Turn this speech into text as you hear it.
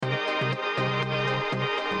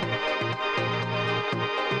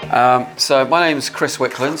So my name is Chris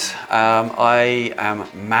Wickland. I am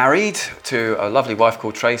married to a lovely wife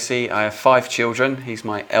called Tracy. I have 5 children. He's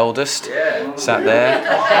my eldest, sat there.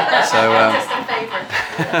 So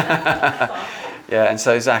yeah, and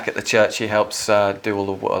so Zach at the church, he helps do all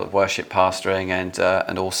the worship pastoring,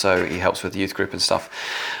 and also he helps with the youth group and stuff.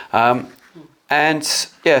 And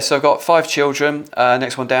yeah, so I've got 5 children.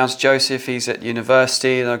 Next one down is Joseph. He's at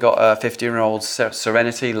university. And I've got a 15-year-old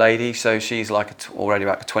Serenity lady. So she's like already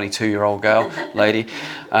about a 22-year-old lady.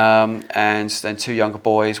 And then 2 younger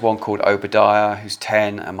boys, one called Obadiah, who's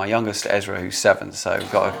 10, and my youngest Ezra, who's 7. So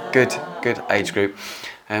we've got a good age group.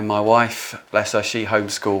 And my wife, bless her, she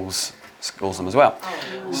homeschools them as well.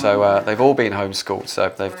 So they've all been homeschooled.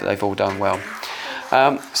 So they've all done well.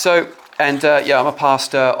 Yeah, I'm a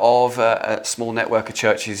pastor of a small network of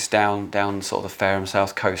churches down sort of the Fareham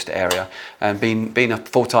South Coast area, and been a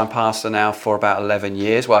full-time pastor now for about 11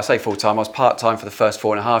 years. Well, I say full-time, I was part-time for the first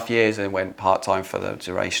 4.5 years and went part-time for the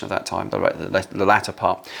duration of that time, the latter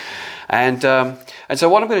part. And so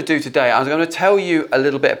what I'm going to do today, I'm going to tell you a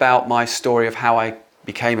little bit about my story of how I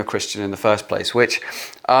became a Christian in the first place, which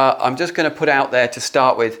I'm just going to put out there to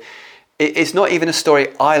start with. It's not even a story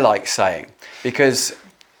I like saying, because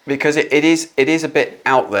it is a bit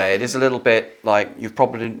out there. It is a little bit like you've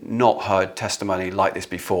probably not heard testimony like this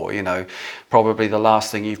before. You know, probably the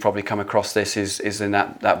last thing you've probably come across this is in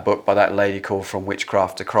that book by that lady called From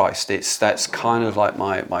Witchcraft to Christ. That's kind of like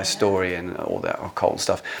my story and all that occult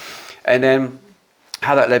stuff. And then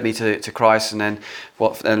how that led me to Christ, and then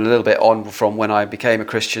a little bit on from when I became a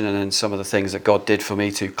Christian, and then some of the things that God did for me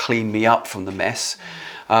to clean me up from the mess.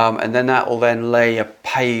 And then that will then lay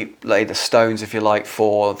the stones, if you like,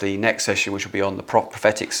 for the next session, which will be on the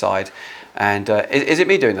prophetic side. And is it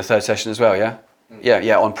me doing the third session as well? Yeah,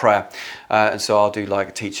 yeah, on prayer. And so I'll do like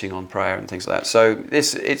a teaching on prayer and things like that. So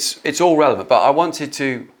it's all relevant. But I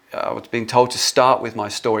was being told to start with my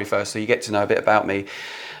story first, so you get to know a bit about me.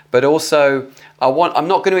 But also, I'm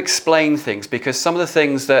not going to explain things, because some of the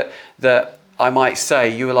things that I might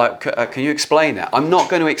say, you were like, can you explain that? I'm not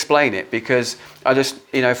going to explain it, because I just,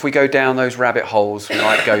 if we go down those rabbit holes, we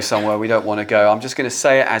might go somewhere we don't want to go. I'm just going to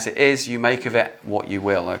say it as it is. You make of it what you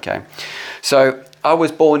will, okay? So I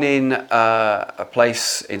was born in a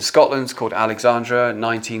place in Scotland called Alexandra,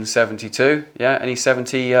 1972. Yeah, any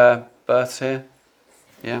 70 births here?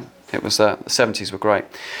 Yeah, it was the 70s were great.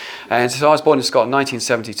 And so I was born in Scotland,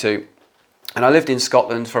 1972. And I lived in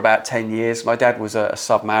Scotland for about 10 years. My dad was a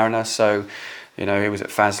submariner, so he was at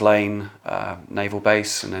Faslane Naval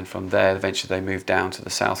Base, and then from there, eventually they moved down to the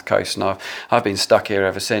south coast, and I've been stuck here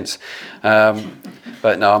ever since.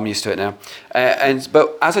 But no, I'm used to it now.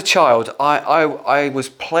 But as a child, I was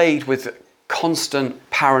plagued with constant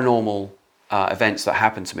paranormal events that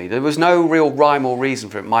happened to me. There was no real rhyme or reason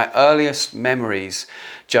for it. My earliest memories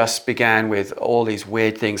just began with all these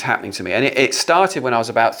weird things happening to me, and it started when I was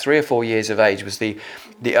about 3 or 4 years of age. Was the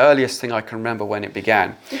earliest thing I can remember when it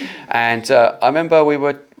began. And I remember we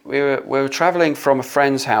were traveling from a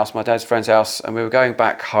friend's house, my dad's friend's house, and we were going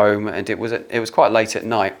back home, and it was quite late at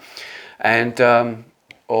night, and it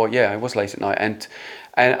was late at night,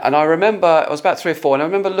 and I remember, I was about 3 or 4, and I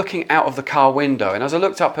remember looking out of the car window, and as I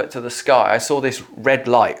looked up to the sky, I saw this red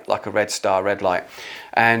light, like a red star, red light.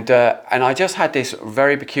 And I just had this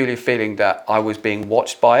very peculiar feeling that I was being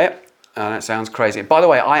watched by it. That sounds crazy. By the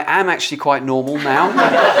way, I am actually quite normal now. All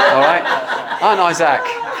right? Aren't I, Zach?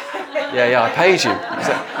 Yeah, I paid you.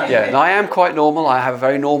 Yeah, and I am quite normal. I have a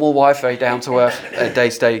very normal wife, very down-to-earth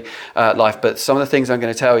day-to-day life. But some of the things I'm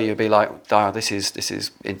going to tell you will be like, oh, this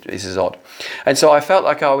is odd. And so I felt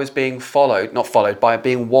like I was being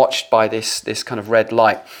being watched by this kind of red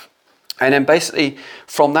light. And then basically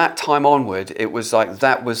from that time onward, it was like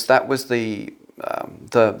that was the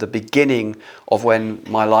beginning of when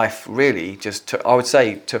my life really just took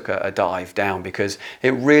a dive down, because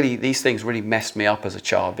these things really messed me up as a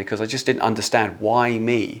child, because I just didn't understand why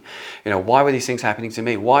me. Why were these things happening to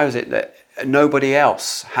me? Why was it that nobody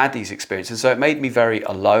else had these experiences? So it made me very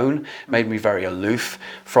alone, made me very aloof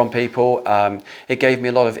from people. It gave me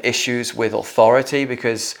a lot of issues with authority,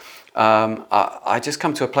 because I just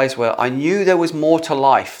come to a place where I knew there was more to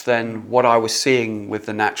life than what I was seeing with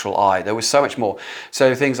the natural eye. There was so much more.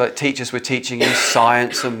 So things like teachers were teaching you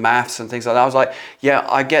science and maths and things like that. I was like, yeah,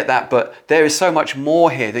 I get that, but there is so much more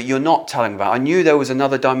here that you're not telling about. I knew there was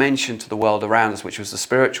another dimension to the world around us, which was the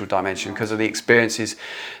spiritual dimension, because of the experiences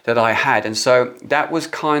that I had. And so that was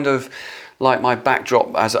kind of like my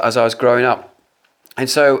backdrop as I was growing up. And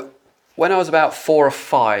so when I was about 4 or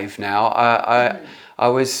 5 now,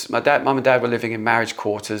 Mum and Dad were living in marriage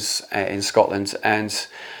quarters in Scotland, and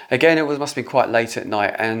again must have been quite late at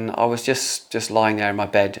night, and I was just lying there in my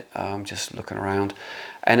bed, just looking around,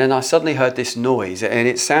 and then I suddenly heard this noise, and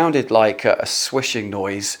it sounded like a swishing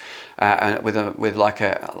noise, and with like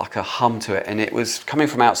a hum to it, and it was coming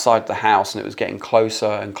from outside the house, and it was getting closer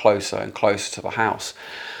and closer and closer to the house.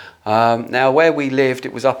 Now, where we lived,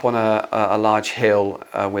 it was up on a large hill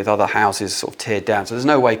with other houses sort of tiered down, so there's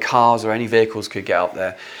no way cars or any vehicles could get up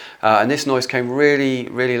there. And this noise came really,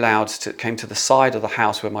 really loud. Came to the side of the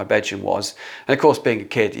house where my bedroom was. And of course, being a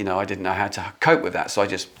kid, I didn't know how to cope with that, so I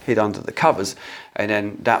just hid under the covers. And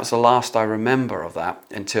then that was the last I remember of that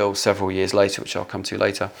until several years later, which I'll come to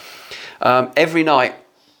later. Every night,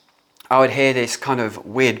 I would hear this kind of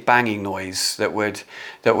weird banging noise that would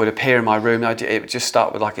appear in my room. It would just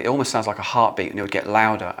start with it almost sounds like a heartbeat, and it would get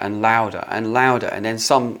louder and louder and louder, and then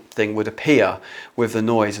something would appear with the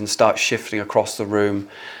noise and start shifting across the room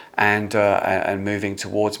and moving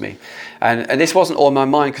towards me. And this wasn't all in my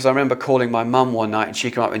mind, because I remember calling my mum one night, and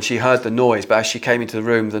she came up and she heard the noise, but as she came into the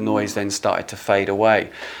room, the noise then started to fade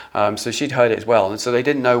away. So she'd heard it as well, and so they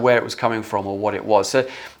didn't know where it was coming from or what it was. So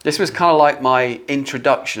this was kind of like my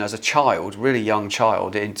introduction as a child, really young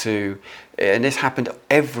child, into, and this happened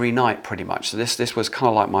every night pretty much. So this was kind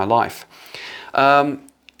of like my life.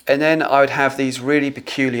 And then I would have these really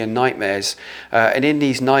peculiar nightmares, and in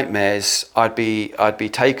these nightmares, I'd be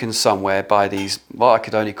taken somewhere by these what I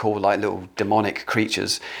could only call like little demonic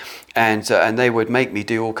creatures, and they would make me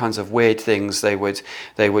do all kinds of weird things. They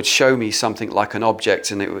would show me something like an object,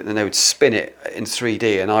 and they would spin it in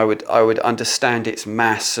 3D, and I would understand its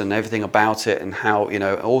mass and everything about it, and how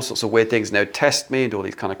all sorts of weird things, and they would test me and do all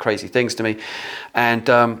these kind of crazy things to me,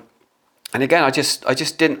 and again, I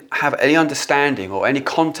just didn't have any understanding or any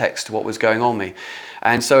context to what was going on me.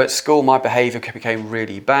 And so at school, my behaviour became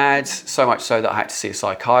really bad, so much so that I had to see a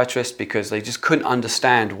psychiatrist, because they just couldn't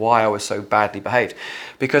understand why I was so badly behaved.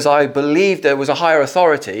 Because I believed there was a higher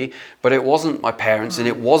authority, but it wasn't my parents, and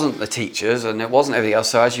it wasn't the teachers, and it wasn't everything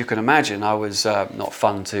else. So as you can imagine, I was not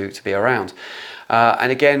fun to be around.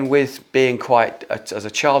 And again, with being as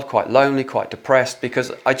a child, quite lonely, quite depressed,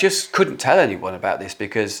 because I just couldn't tell anyone about this,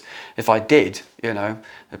 because if I did, they'd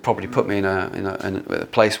probably put me in a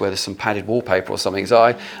place where there's some padded wallpaper or something.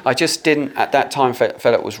 So I just didn't, at that time, felt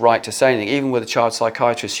it was right to say anything. Even with a child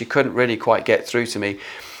psychiatrist, she couldn't really quite get through to me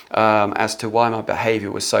as to why my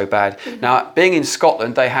behaviour was so bad. Now, being in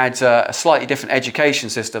Scotland, they had a slightly different education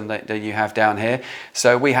system that you have down here.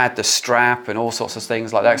 So we had the strap and all sorts of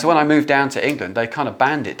things like that. So when I moved down to England, they kind of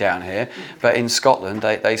banned it down here. But in Scotland,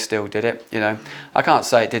 they still did it. I can't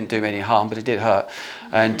say it didn't do me any harm, but it did hurt.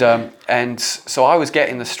 And so I was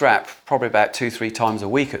getting the strap probably about 2-3 times a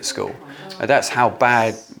week at school. And that's how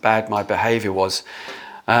bad my behaviour was.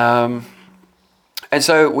 And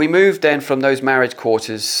so we moved then from those marriage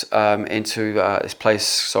quarters into this place.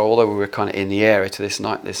 So although we were kind of in the area, to this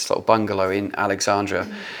little bungalow in Alexandria.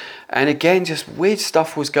 And again, just weird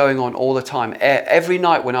stuff was going on all the time. Every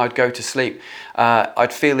night when I'd go to sleep,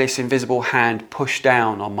 I'd feel this invisible hand push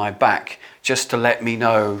down on my back, just to let me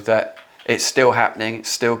know that it's still happening, it's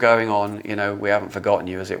still going on, we haven't forgotten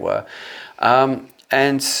you, as it were.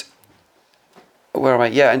 And where am I?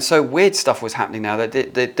 Yeah, and so weird stuff was happening now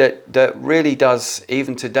that really does,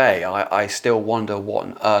 even today, I still wonder what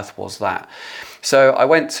on earth was that. So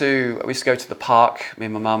we used to go to the park, me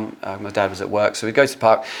and my mum, my dad was at work, so we'd go to the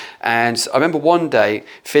park, and I remember one day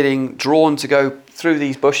feeling drawn to go through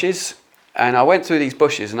these bushes, and I went through these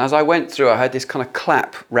bushes, and as I went through, I heard this kind of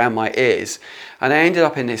clap round my ears, and I ended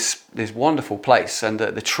up in this wonderful place, and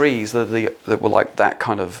the trees that were like that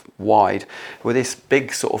kind of wide, with this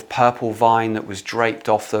big sort of purple vine that was draped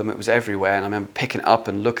off them. It was everywhere, and I remember picking it up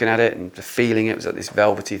and looking at it and feeling it was like this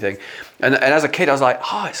velvety thing. And as a kid, I was like,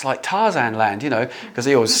 oh, it's like Tarzan land, because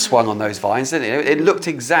he always swung on those vines, didn't he? It looked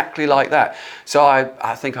exactly like that. So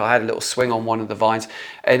I think I had a little swing on one of the vines,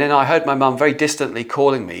 and then I heard my mum very distantly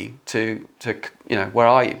calling me to where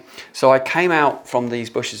are you? So I came out from these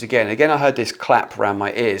bushes again. Again, I heard this clap around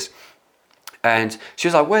my ears. And she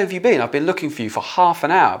was like, where have you been? I've been looking for you for half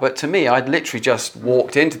an hour. But to me, I'd literally just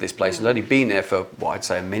walked into this place. I'd only been there for, I'd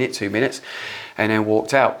say a minute, 2 minutes, and then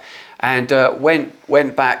walked out. And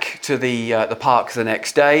went back to the park the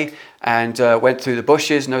next day, and went through the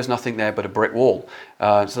bushes, and there was nothing there but a brick wall.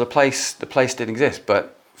 So the place didn't exist.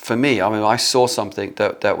 But for me, I saw something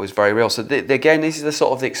that was very real. So again, these are the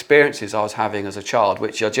sort of the experiences I was having as a child,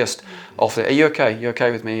 which are just often. Are you okay? You okay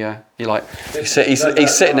with me? You like? He's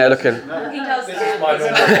sitting there looking. He does.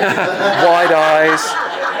 Wide eyes.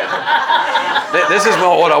 This is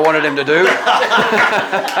not what I wanted him to do.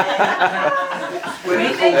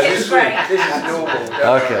 We think it's great. This is normal.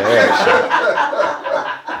 Okay, yeah,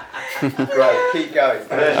 sure. Great, keep going.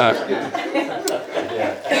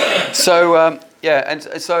 So and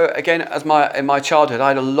so again, in my childhood, I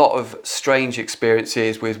had a lot of strange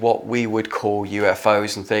experiences with what we would call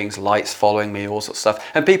UFOs and things, lights following me, all sorts of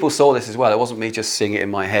stuff. And people saw this as well. It wasn't me just seeing it in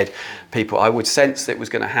my head. I would sense that it was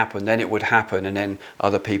going to happen, then it would happen, and then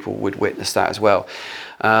other people would witness that as well.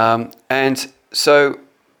 And so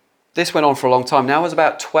this went on for a long time. Now I was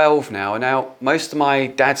about 12 now, and now most of my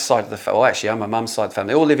dad's side of the family, well, actually, I'm my mum's side of the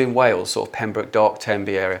family, they all live in Wales, sort of Pembroke Dock,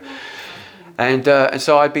 Tenby area. And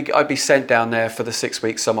so I'd be sent down there for the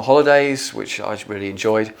 6-week summer holidays, which I really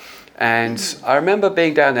enjoyed. And I remember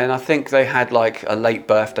being down there, and I think they had like a late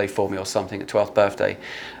birthday for me or something, a 12th birthday.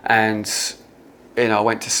 And I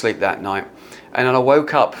went to sleep that night, and then I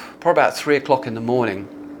woke up probably about 3 o'clock in the morning,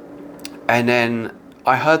 and then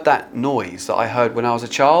I heard that noise that I heard when I was a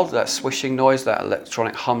child, that swishing noise, that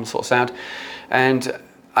electronic hum sort of sound, and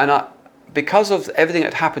because of everything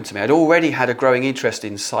that happened to me, I'd already had a growing interest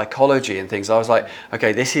in psychology and things. I was like,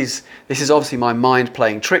 okay, this is obviously my mind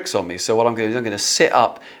playing tricks on me. So what I'm going to do is I'm going to sit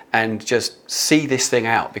up and just see this thing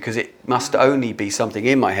out, because it must only be something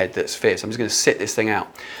in my head that's fierce. I'm just going to sit this thing out.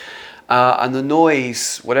 And the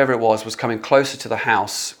noise, whatever it was coming closer to the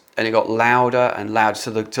house, and it got louder and louder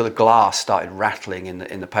till the glass started rattling in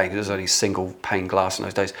the pane, because there was only single pane glass in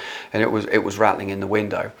those days, and it was rattling in the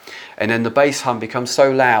window. And then the bass hum becomes so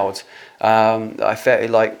loud, I felt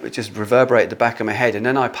it like it just reverberated the back of my head, and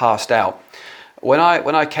then I passed out. When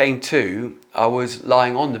I came to, I was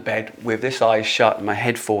lying on the bed with this eye shut and my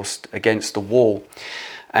head forced against the wall.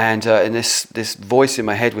 And this voice in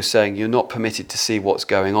my head was saying, "You're not permitted to see what's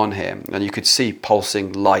going on here." And you could see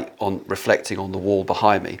pulsing light reflecting on the wall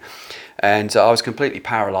behind me. And I was completely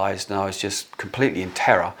paralyzed, and I was just completely in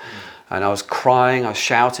terror. And I was crying, I was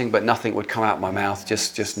shouting, but nothing would come out of my mouth,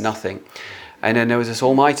 just nothing. And then there was this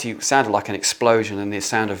almighty, it sounded like an explosion, and the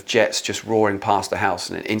sound of jets just roaring past the house,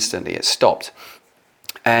 and then instantly it stopped.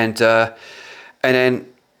 And then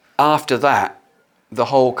after that, the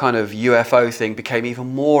whole kind of UFO thing became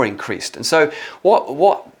even more increased. And so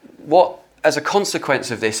what as a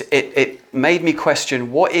consequence of this, it made me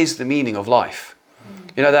question, what is the meaning of life?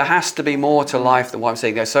 There has to be more to life than what I'm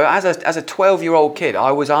seeing there. So as a 12-year-old kid,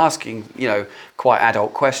 I was asking, quite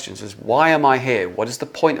adult questions as, why am I here? What is the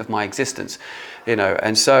point of my existence?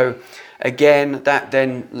 And so again, that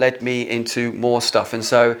then led me into more stuff. And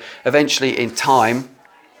so eventually in time,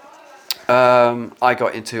 I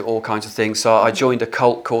got into all kinds of things. So I joined a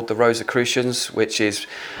cult called the Rosicrucians, which is,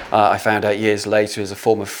 I found out years later, is a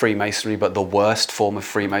form of Freemasonry, but the worst form of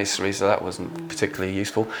Freemasonry, so that wasn't particularly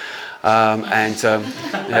useful. It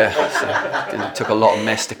took a lot of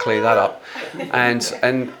mess to clear that up.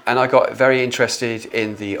 And I got very interested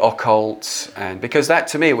in the occult, and because that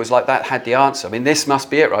to me was like, that had the answer. I mean, this must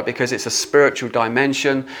be it, right? Because it's a spiritual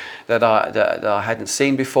dimension that I hadn't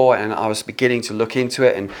seen before, and I was beginning to look into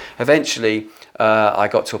it, and eventually I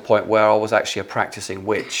got to a point where I was actually a practicing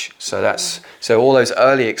witch. So all those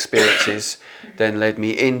early experiences then led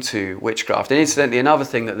me into witchcraft. And incidentally, another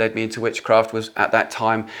thing that led me into witchcraft was, at that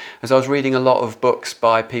time, as I was reading a lot of books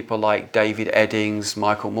by people like David Eddings,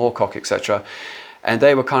 Michael Moorcock, etc., and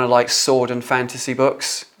they were kind of like sword and fantasy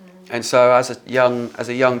books. And so as a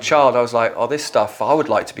young child, I was like, oh, this stuff, I would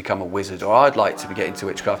like to become a wizard, or I'd like to get into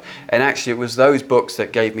witchcraft. And actually it was those books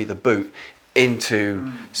that gave me the boot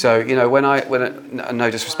into, so when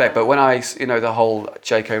no disrespect, but when the whole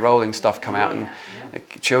J.K. Rowling stuff come out, and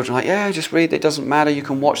children are like, yeah, just read, it doesn't matter, you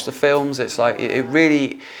can watch the films, it's like, it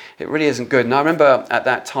really isn't good. And I remember at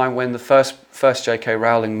that time when the first J.K.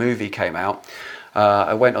 Rowling movie came out,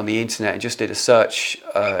 I went on the internet and just did a search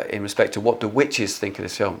in respect to what the witches think of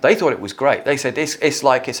this film. They thought it was great. They said it's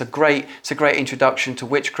a great introduction to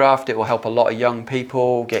witchcraft. It will help a lot of young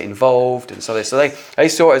people get involved, and so they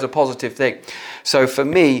saw it as a positive thing. So for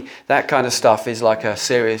me, that kind of stuff is like a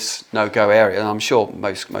serious no-go area, and I'm sure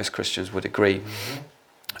most Christians would agree.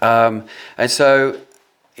 And so,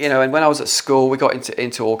 and when I was at school, we got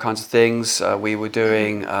into all kinds of things. We were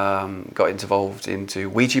got involved into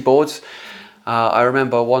Ouija boards. I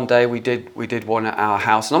remember one day we did one at our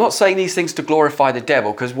house, and I'm not saying these things to glorify the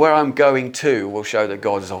devil, because where I'm going to will show that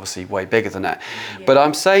God is obviously way bigger than that. Yeah. But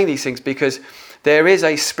I'm saying these things because there is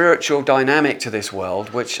a spiritual dynamic to this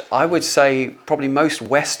world, which I would say probably most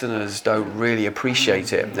Westerners don't really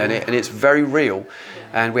appreciate it, and it's very real.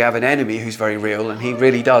 And we have an enemy who's very real, and he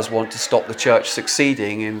really does want to stop the church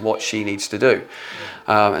succeeding in what she needs to do.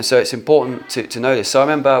 And so it's important to know this. So I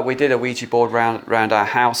remember we did a Ouija board round our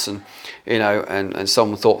house, and and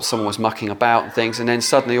someone thought someone was mucking about and things, and then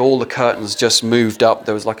suddenly all the curtains just moved up.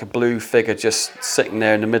 There was like a blue figure just sitting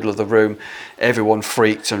there in the middle of the room. Everyone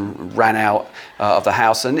freaked and ran out of the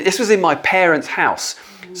house, and this was in my parents' house.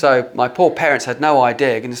 So my poor parents had no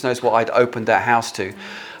idea, goodness knows what I'd opened that house to.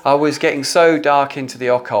 I was getting so dark into the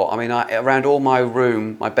occult. I mean, around all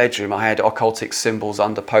my bedroom, I had occultic symbols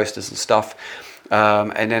under posters and stuff.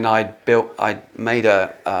 And then I made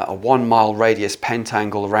a 1 mile radius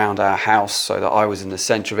pentangle around our house so that I was in the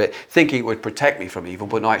centre of it, thinking it would protect me from evil,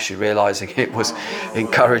 but not actually realising it was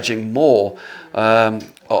encouraging more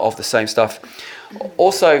of the same stuff.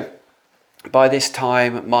 Also, by this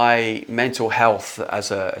time, my mental health as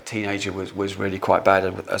a teenager was really quite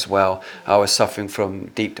bad as well. I was suffering from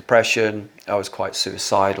deep depression. I was quite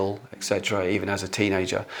suicidal, etc., even as a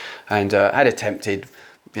teenager, and had attempted,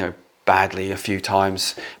 badly a few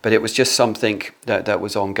times, but it was just something that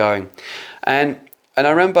was ongoing. And I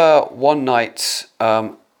remember one night I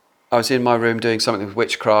was in my room doing something with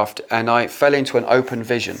witchcraft, and I fell into an open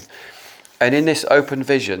vision. And in this open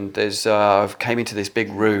vision, I came into this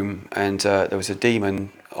big room, and there was a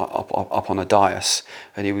demon up on a dais,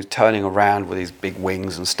 and he was turning around with his big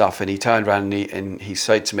wings and stuff. And he turned around and he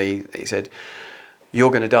said to me, he said, "You're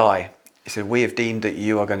going to die." He said, "We have deemed that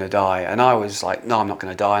you are going to die." And I was like, "No, I'm not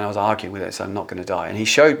going to die." And I was arguing with it, so I'm not going to die. And he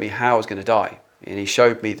showed me how I was going to die. And he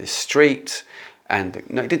showed me the street, and he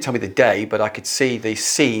didn't tell me the day, but I could see the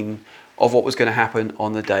scene of what was going to happen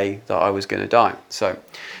on the day that I was going to die. So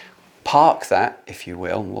park that, if you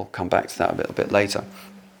will, and we'll come back to that a little bit later.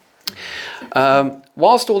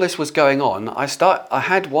 Whilst all this was going on, I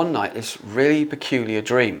had one night this really peculiar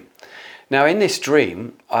dream. Now, in this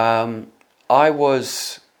dream, I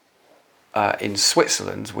was in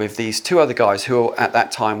Switzerland with these two other guys who at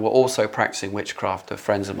that time were also practicing witchcraft, they're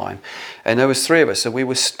friends of mine. And there was three of us, so we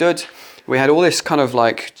were stood, we had all this kind of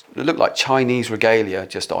like, it looked like Chinese regalia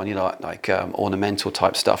just on, like ornamental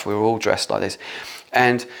type stuff. We were all dressed like this.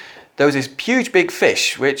 And there was this huge big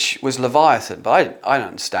fish, which was Leviathan, but I don't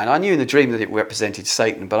understand. I knew in the dream that it represented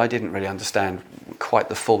Satan, but I didn't really understand quite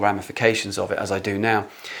the full ramifications of it as I do now.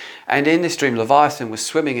 And in this dream, Leviathan was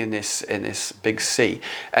swimming in this big sea.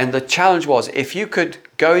 And the challenge was, if you could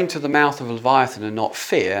go into the mouth of Leviathan and not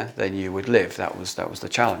fear, then you would live. That was the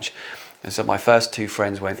challenge. And so my first two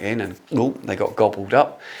friends went in, and they got gobbled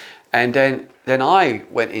up. And then I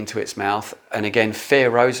went into its mouth, and again fear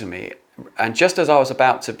rose in me. And just as I was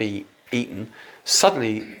about to be eaten,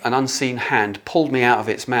 suddenly an unseen hand pulled me out of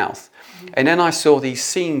its mouth. And then I saw these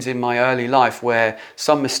scenes in my early life where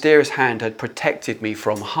some mysterious hand had protected me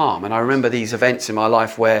from harm. And I remember these events in my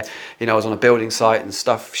life where, I was on a building site and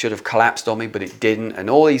stuff should have collapsed on me, but it didn't, and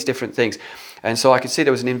all these different things. And so I could see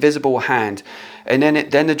there was an invisible hand. And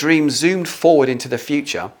then the dream zoomed forward into the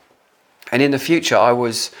future. And in the future, I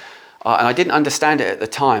was, and I didn't understand it at the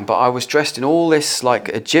time, but I was dressed in all this like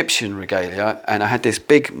Egyptian regalia, and I had this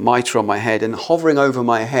big mitre on my head, and hovering over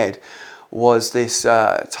my head was this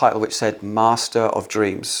title which said Master of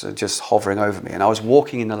Dreams, just hovering over me. And I was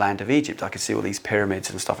walking in the land of Egypt. I could see all these pyramids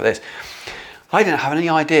and stuff like this. I didn't have any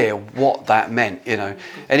idea what that meant, And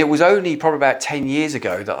it was only probably about 10 years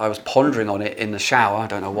ago that I was pondering on it in the shower. I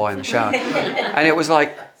don't know why in the shower. And it was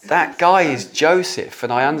like, that guy is Joseph.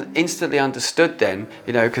 And I instantly understood then,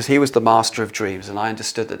 because he was the master of dreams. And I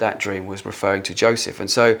understood that dream was referring to Joseph. And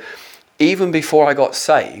so even before I got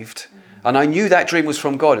saved, and I knew that dream was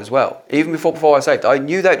from God as well. Even before I was saved, I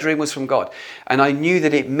knew that dream was from God. And I knew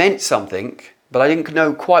that it meant something, but I didn't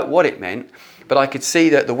know quite what it meant. But I could see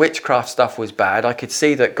that the witchcraft stuff was bad. I could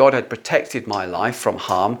see that God had protected my life from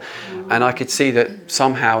harm. And I could see that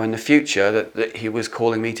somehow in the future that he was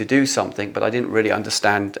calling me to do something, but I didn't really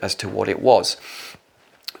understand as to what it was.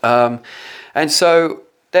 And so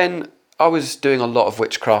then I was doing a lot of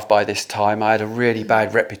witchcraft by this time. I had a really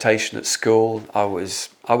bad reputation at school. I was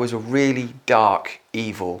a really dark,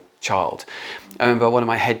 evil child. I remember one of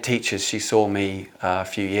my head teachers, she saw me a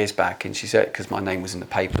few years back, and she said, because my name was in the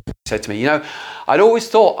paper, she said to me, I'd always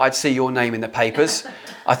thought I'd see your name in the papers.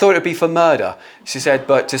 I thought it'd be for murder. She said,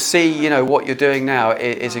 but to see, what you're doing now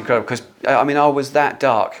is incredible, because I was that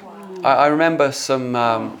dark. I remember some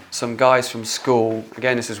guys from school,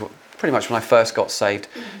 again, this is pretty much when I first got saved.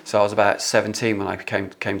 So I was about 17 when I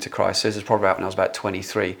came to Christ. This is probably when I was about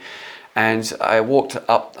 23. And I walked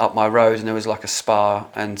up my road, and there was like a spa,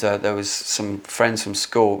 and there was some friends from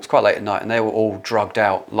school. It was quite late at night, and they were all drugged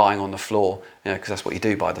out, lying on the floor, because that's what you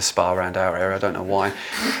do by the spa around our area. I don't know why.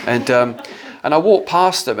 And I walked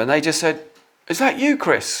past them, and they just said, "Is that you,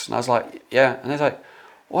 Chris?" And I was like, "Yeah." And they're like,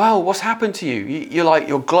 wow, what's happened to you?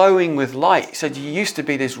 You're glowing with light. He said, you used to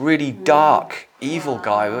be this really dark, evil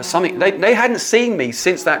guy or something. They hadn't seen me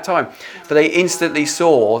since that time, but they instantly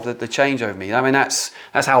saw the change over me. I mean, that's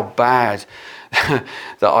how bad that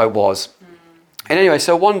I was. And anyway,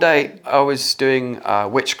 so one day I was doing a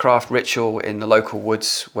witchcraft ritual in the local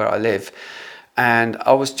woods where I live, and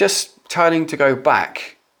I was just turning to go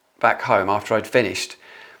back home after I'd finished,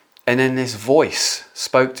 and then this voice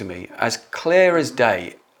spoke to me as clear as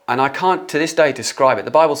day, and I can't to this day describe it.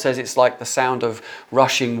 The Bible says it's like the sound of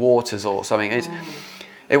rushing waters or something.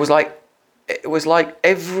 It was like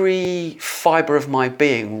every fibre of my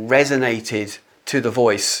being resonated to the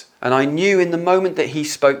voice, and I knew in the moment that he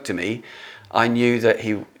spoke to me, I knew that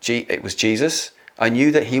it was Jesus. I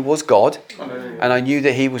knew that he was God, and I knew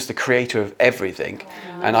that he was the creator of everything,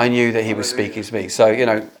 and I knew that he was speaking to me.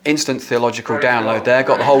 So, instant theological download there.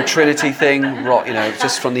 Got the whole Trinity thing,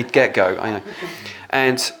 just from the get-go.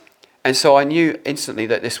 And so I knew instantly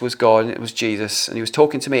that this was God and it was Jesus, and he was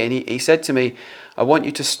talking to me, and he said to me, I want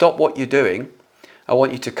you to stop what you're doing. I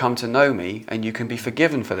want you to come to know me, and you can be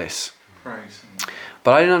forgiven for this. Praise.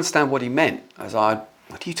 But I didn't understand what he meant.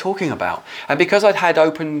 What are you talking about? And because I'd had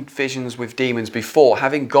open visions with demons before,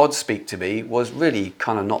 having God speak to me was really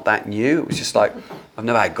kind of not that new. It was just like, I've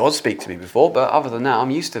never had God speak to me before, but other than that,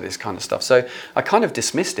 I'm used to this kind of stuff. So I kind of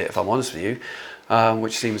dismissed it, if I'm honest with you,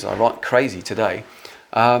 which seems crazy today.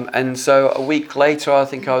 And so a week later, I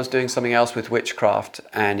think I was doing something else with witchcraft.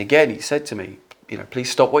 And again, he said to me,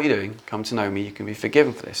 please stop what you're doing. Come to know me. You can be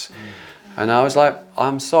forgiven for this. And I was like,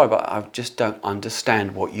 I'm sorry, but I just don't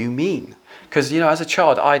understand what you mean. Because, as a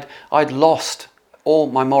child, I'd lost all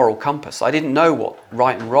my moral compass. I didn't know what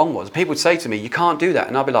right and wrong was. People would say to me, you can't do that.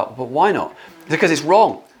 And I'd be like, but why not? Because it's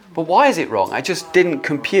wrong. But why is it wrong? I just didn't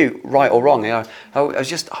compute right or wrong. I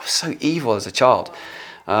was so evil as a child.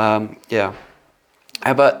 But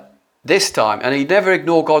this time, and you never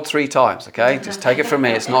ignore God 3 times, okay? Just take it from me,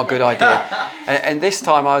 it's not a good idea. And this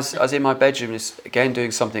time I was in my bedroom, again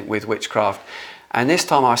doing something with witchcraft. And this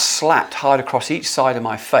time I was slapped hard across each side of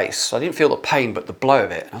my face. So I didn't feel the pain, but the blow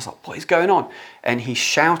of it. And I was like, what is going on? And he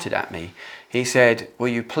shouted at me. He said, will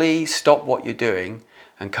you please stop what you're doing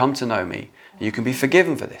and come to know me? You can be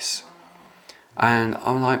forgiven for this. And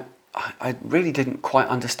I'm like, I really didn't quite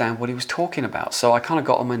understand what he was talking about. So I kind of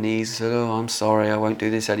got on my knees and said, oh, I'm sorry, I won't do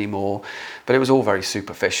this anymore. But it was all very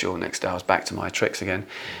superficial. Next day I was back to my tricks again.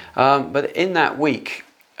 But in that week,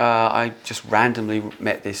 I just randomly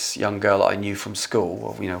met this young girl that I knew from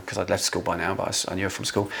school, because I'd left school by now, but I knew her from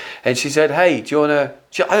school. And she said, hey, do you want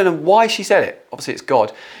to, I don't know why she said it. Obviously it's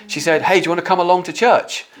God. She said, hey, do you want to come along to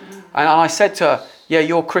church? And I said to her, yeah,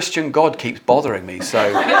 your Christian God keeps bothering me. So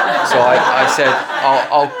I said,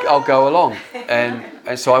 I'll go along.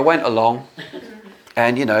 And so I went along,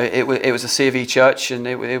 and, it was a C of E church, and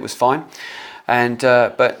it was fine. And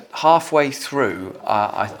but halfway through,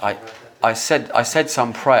 I said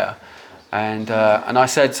some prayer, and I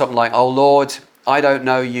said something like, oh Lord, I don't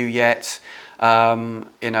know you yet, and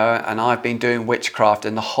I've been doing witchcraft,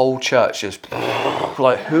 and the whole church just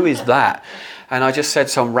like, who is that? And I just said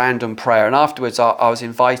some random prayer, and afterwards I was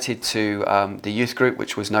invited to the youth group,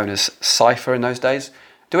 which was known as Cypher in those days.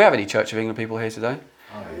 Do we have any Church of England people here today?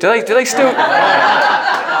 Do they still?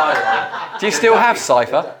 Do you still have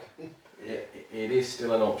Cypher? It is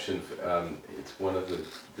still an option. It's one of the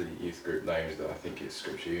youth group names that I think it's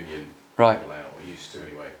Scripture Union. Right. Or used to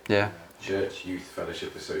anyway. Yeah. Church Youth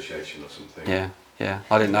Fellowship Association or something. Yeah.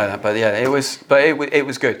 I didn't know that, but yeah, it was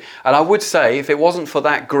good. And I would say if it wasn't for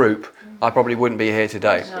that group, I probably wouldn't be here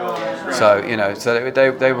today. So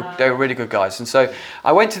they were really good guys. And so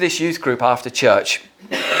I went to this youth group after church,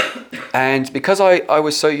 and because I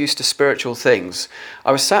was so used to spiritual things,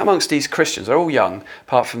 I was sat amongst these Christians. They're all young,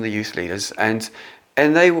 apart from the youth leaders, and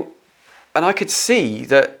I could see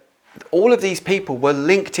that all of these people were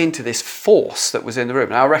linked into this force that was in the room.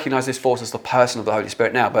 Now I recognize this force as the person of the Holy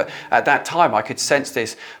Spirit now, but at that time I could sense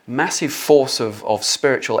this massive force of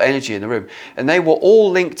spiritual energy in the room, and they were all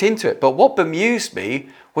linked into it. But what bemused me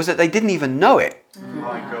was that they didn't even know it.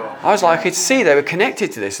 My God. I was like, I could see they were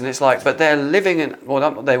connected to this, and it's like, but they're living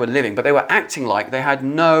not they were living, but they were acting like they had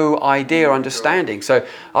no idea or understanding. So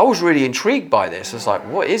I was really intrigued by this. I was like,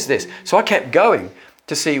 what is this? So I kept going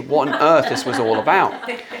to see what on earth this was all about.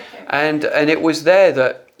 And it was there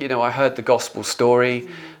that, I heard the gospel story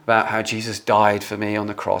about how Jesus died for me on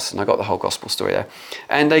the cross, and I got the whole gospel story there.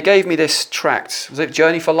 And they gave me this tract. Was it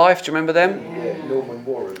Journey for Life? Do you remember them? Yeah, Norman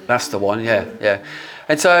Warren. That's the one, yeah.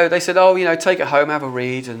 And so they said, take it home, have a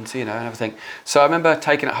read, and and everything. So I remember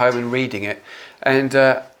taking it home and reading it. And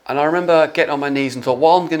I remember getting on my knees and thought,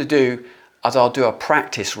 what I'm going to do, I'll do a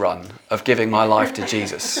practice run of giving my life to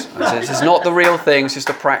Jesus. I said, this is not the real thing, it's just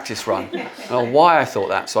a practice run. I don't know why I thought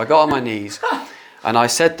that. So I got on my knees and I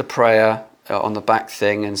said the prayer on the back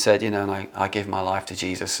thing and said, and I give my life to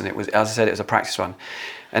Jesus. And it was, as I said, it was a practice run.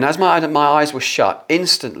 And as my eyes were shut,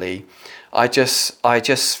 instantly, I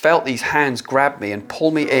just felt these hands grab me and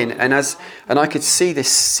pull me in, and I could see this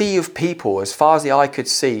sea of people as far as the eye could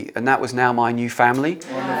see, and that was now my new family.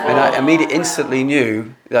 And I immediately, instantly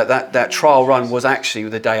knew that trial run was actually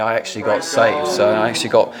the day I actually got saved. So I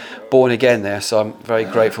actually got born again there. So I'm very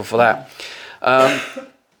grateful for that.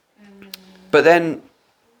 But then,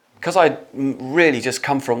 because I really just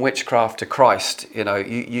come from witchcraft to Christ,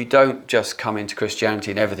 you don't just come into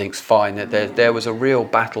Christianity and everything's fine. There was a real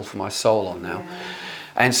battle for my soul on now.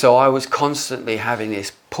 And so I was constantly having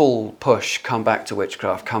this pull, push, come back to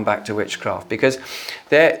witchcraft, because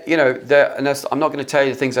and I'm not going to tell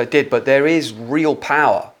you the things I did, but there is real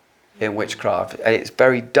power in witchcraft. And it's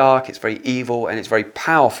very dark, it's very evil, and it's very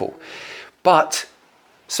powerful. But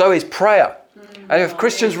so is prayer. And if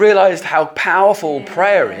Christians realised how powerful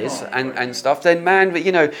prayer is and stuff, then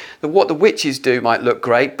what the witches do might look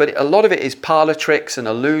great, but a lot of it is parlour tricks and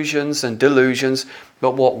illusions and delusions.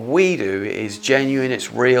 But what we do is genuine,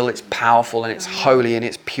 it's real, it's powerful, and it's holy, and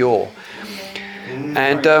it's pure.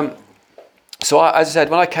 And so, as I said,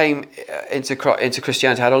 when I came into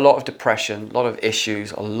Christianity, I had a lot of depression, a lot of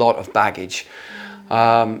issues, a lot of baggage.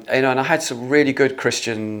 And I had some really good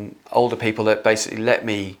Christian older people that basically let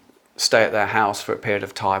me stay at their house for a period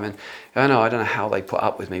of time, and I don't know how they put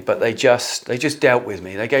up with me, but they just dealt with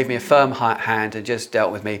me. They gave me a firm hand and just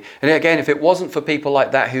dealt with me. And again, if it wasn't for people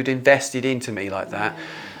like that who'd invested into me like that,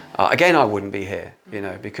 again, I wouldn't be here,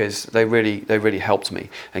 because they really helped me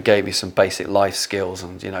and gave me some basic life skills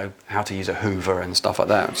and how to use a Hoover and stuff like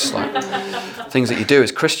that. Just like things that you do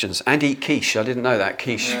as Christians, and eat quiche. I didn't know that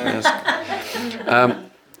quiche.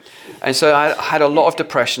 And so I had a lot of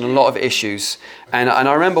depression, a lot of issues. And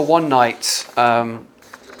I remember one night I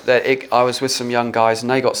was with some young guys, and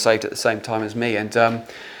they got saved at the same time as me. And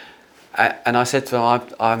I said to them,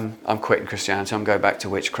 I'm quitting Christianity. I'm going back to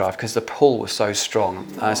witchcraft, because the pull was so strong.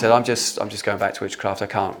 And I said, I'm just going back to witchcraft. I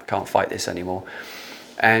can't fight this anymore.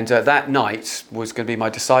 And that night was going to be my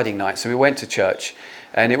deciding night. So we went to church.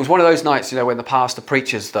 And it was one of those nights, when the pastor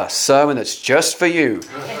preaches the sermon that's just for you.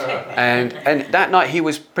 And that night he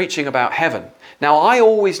was preaching about heaven. Now, I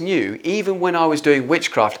always knew, even when I was doing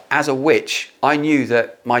witchcraft as a witch, I knew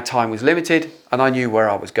that my time was limited and I knew where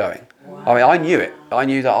I was going. Wow. I mean, I knew it. I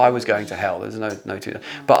knew that I was going to hell. There's no two.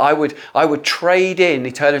 But I would trade in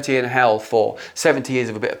eternity in hell for 70 years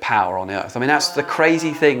of a bit of power on the earth. I mean, that's the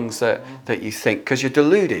crazy things that you think, because you're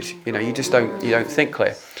deluded. You just don't think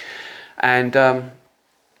clear. And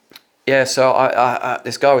so I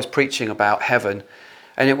this guy was preaching about heaven,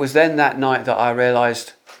 and it was then that night that I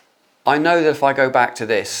realised, I know that if I go back to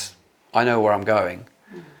this, I know where I'm going.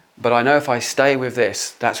 But I know if I stay with this,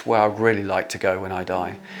 that's where I'd really like to go when I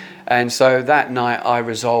die. And so that night I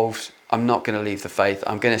resolved, I'm not going to leave the faith,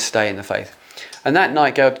 I'm going to stay in the faith. And that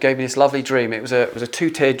night God gave me this lovely dream. It was a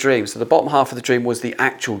two-tiered dream. So the bottom half of the dream was the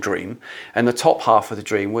actual dream, and the top half of the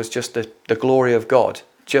dream was just the glory of God,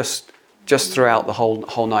 just throughout the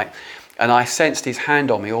whole night. And I sensed his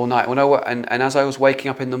hand on me all night. And as I was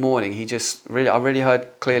waking up in the morning, I really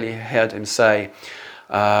clearly heard him say,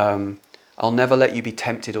 I'll never let you be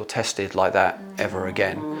tempted or tested like that ever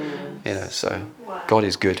again. So God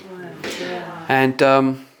is good. And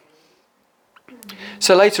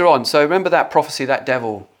so later on, so remember that prophecy that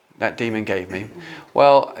demon gave me?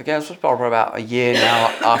 Well, again, it was probably about a year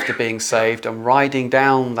now after being saved. I'm riding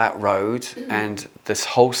down that road and this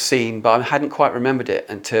whole scene, but I hadn't quite remembered it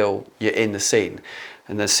until you're in the scene.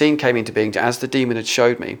 And the scene came into being as the demon had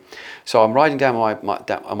showed me. So I'm riding down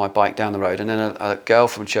on my bike down the road, and then a girl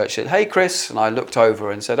from church said, "Hey, Chris." And I looked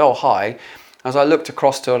over and said, "Oh, hi." As I looked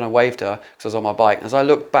across to her and I waved her because I was on my bike. As I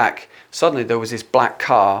looked back, suddenly there was this black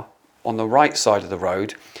car on the right side of the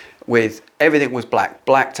road with everything was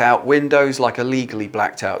blacked out, windows like illegally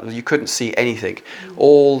blacked out. You couldn't see anything.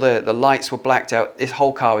 All the lights were blacked out. This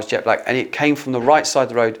whole car was jet black, and it came from the right side of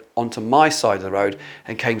the road onto my side of the road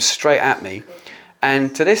and came straight at me.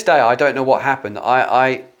 And to this day, I don't know what happened.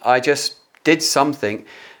 I just did something,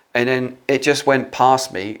 and then it just went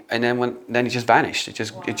past me, and then it just vanished. It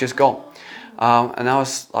just gone. And I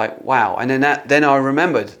was like, wow. And then I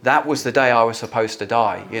remembered that was the day I was supposed to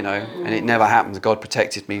die, and it never happened. God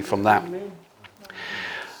protected me from that.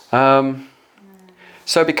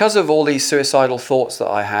 So because of all these suicidal thoughts that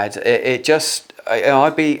I had, it just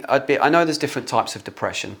I know there's different types of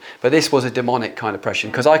depression, but this was a demonic kind of depression,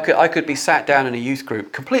 because I could be sat down in a youth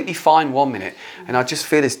group completely fine one minute, and I'd just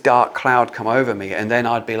feel this dark cloud come over me, and then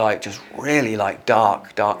I'd be like just really like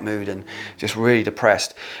dark mood and just really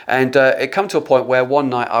depressed. And it come to a point where one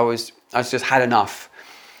night I just had enough,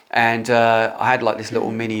 and I had like this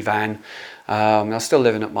little minivan. I was still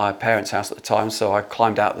living at my parents' house at the time, so I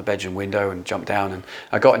climbed out the bedroom window and jumped down, and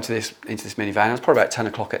I got into this minivan. It was probably about 10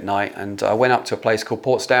 o'clock at night, and I went up to a place called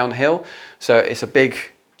Portsdown Hill. So it's a big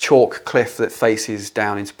chalk cliff that faces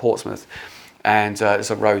down into Portsmouth, and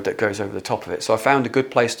there's a road that goes over the top of it. So I found a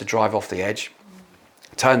good place to drive off the edge,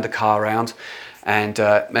 turned the car around, and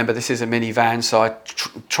remember, this is a minivan, so I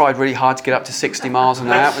tried really hard to get up to 60 miles an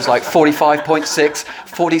hour. It was like 45.6,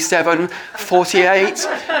 47, 48,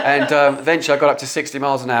 and eventually I got up to 60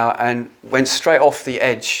 miles an hour and went straight off the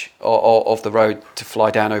edge of the road to fly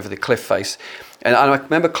down over the cliff face. And I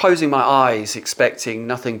remember closing my eyes, expecting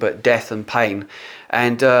nothing but death and pain,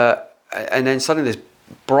 and then suddenly this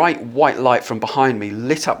bright white light from behind me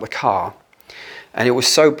lit up the car. And it was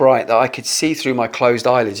so bright that I could see through my closed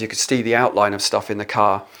eyelids. You could see the outline of stuff in the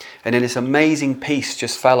car. And then this amazing peace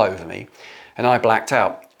just fell over me, and I blacked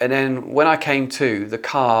out. And then when I came to, the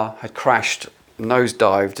car had crashed,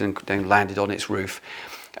 nosedived, and then landed on its roof.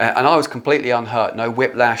 And I was completely unhurt, no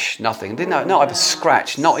whiplash, nothing. Not even a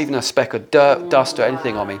scratch, not even a speck of dirt, dust or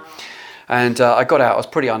anything on me. And I got out, I was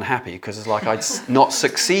pretty unhappy, because it's like I'd not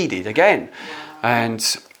succeeded again.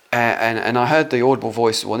 And I heard the audible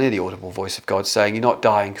voice, well, near the audible voice of God saying, "You're not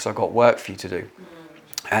dying, because I've got work for you to do."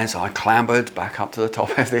 And so I clambered back up to the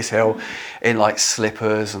top of this hill in like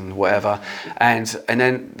slippers and whatever. And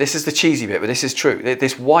then this is the cheesy bit, but this is true.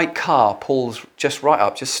 This white car pulls just right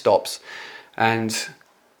up, just stops. And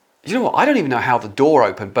you know what? I don't even know how the door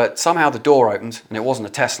opened, but somehow the door opened, and it wasn't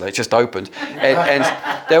a Tesla, it just opened. And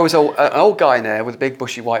there was an old guy in there with a big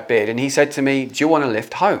bushy white beard, and he said to me, "Do you want a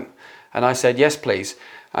lift home?" And I said, "Yes, please."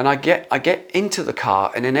 And I get into the car,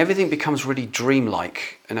 and then everything becomes really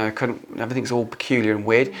dreamlike, and everything's all peculiar and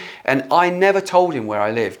weird. And I never told him where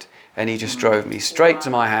I lived, and he just drove me straight to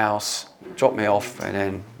my house, dropped me off,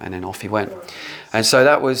 and then off he went. And so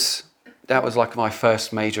that was like my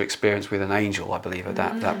first major experience with an angel, I believe, at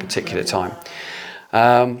that particular time.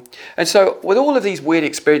 And so with all of these weird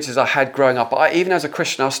experiences I had growing up, even as a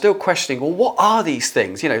Christian, I was still questioning, well, what are these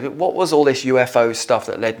things? You know, what was all this UFO stuff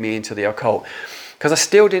that led me into the occult? Because I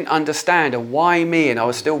still didn't understand, and why me? And I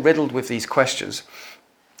was still riddled with these questions.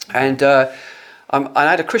 And I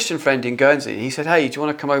had a Christian friend in Guernsey. He said, "Hey, do you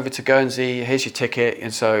want to come over to Guernsey? Here's your ticket."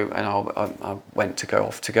 And I went to go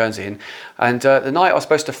off to Guernsey. And the night I was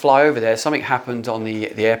supposed to fly over there, something happened on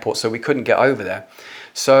the airport, so we couldn't get over there.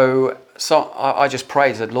 So I just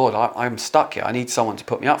prayed, said, "Lord, I'm stuck here. I need someone to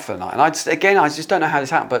put me up for the night." And I just don't know how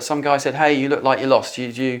this happened, but some guy said, "Hey, you look like you're lost.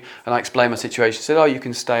 And I explained my situation. He said, "Oh, you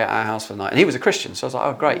can stay at our house for the night." And he was a Christian, so I was like,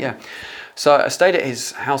 "Oh, great, yeah." So I stayed at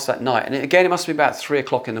his house that night, and it must be about 3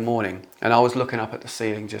 o'clock in the morning, and I was looking up at the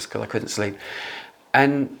ceiling just because I couldn't sleep.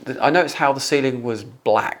 And I noticed how the ceiling was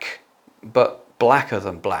black, but blacker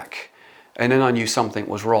than black. And then I knew something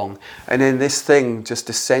was wrong. And then this thing just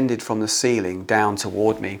descended from the ceiling down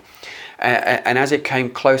toward me. And as it came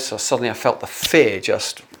closer, suddenly I felt the fear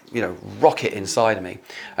just, rocket inside of me.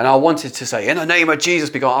 And I wanted to say, "In the name of Jesus,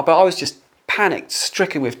 be gone." But I was just panicked,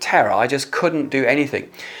 stricken with terror. I just couldn't do anything.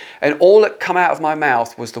 And all that come out of my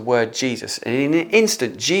mouth was the word Jesus. And in an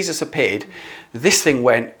instant, Jesus appeared. This thing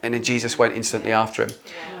went, and then Jesus went instantly after him.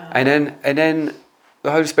 Wow. And then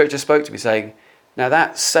the Holy Spirit just spoke to me saying, "Now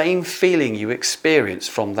that same feeling you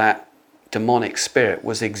experienced from that demonic spirit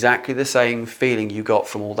was exactly the same feeling you got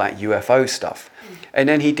from all that UFO stuff." And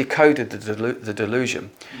then he decoded the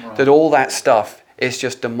delusion, that all that stuff is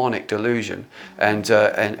just demonic delusion. And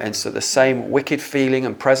so the same wicked feeling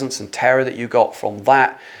and presence and terror that you got from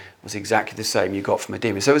that was exactly the same you got from a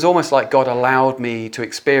demon. So it was almost like God allowed me to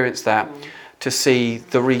experience that, to see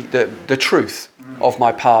the truth of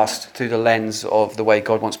my past through the lens of the way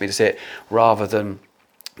God wants me to see it, rather than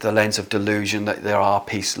the lens of delusion that there are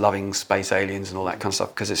peace-loving space aliens and all that kind of stuff,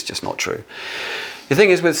 because it's just not true. The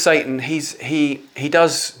thing is with Satan, he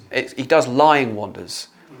does lying wonders.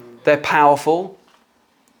 They're powerful,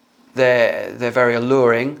 they're very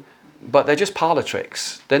alluring, but they're just parlor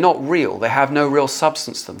tricks. They're not real. They have no real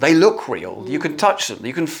substance to them. They look real. You can touch them.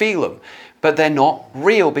 You can feel them. But they're not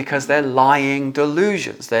real because they're lying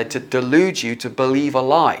delusions. They're to delude you to believe a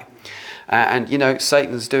lie. And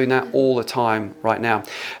Satan's doing that all the time right now.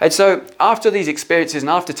 And so after these experiences and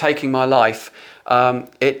after taking my life,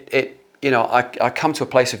 it I come to a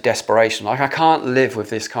place of desperation. Like, I can't live with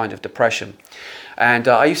this kind of depression. And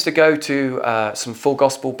I used to go to some Full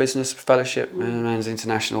Gospel Business Fellowship, Men's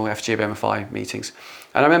International, FGBMFI meetings.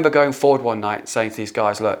 And I remember going forward one night saying to these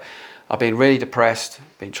guys, look, I've been really depressed,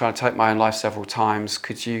 been trying to take my own life several times.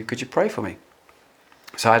 Could you pray for me?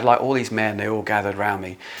 So I had like all these men, they all gathered around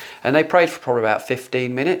me. And they prayed for probably about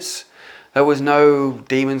 15 minutes. There was no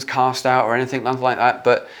demons cast out or anything like that.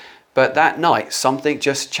 But that night, something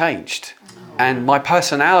just changed. And my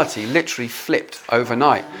personality literally flipped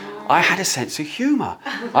overnight. I had a sense of humour.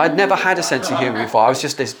 I'd never had a sense of humour before. I was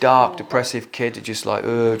just this dark, depressive kid, just like,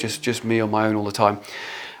 just me on my own all the time.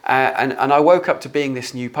 And I woke up to being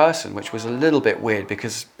this new person, which was a little bit weird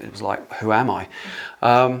because it was like, who am I?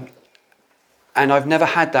 And I've never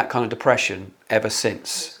had that kind of depression ever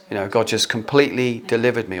since. God just completely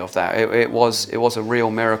delivered me of that. It was a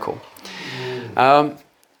real miracle. And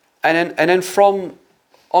then from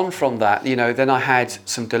that, then I had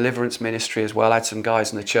some deliverance ministry as well. I had some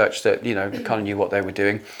guys in the church that, kind of knew what they were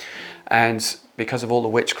doing. And because of all the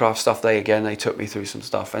witchcraft stuff, they took me through some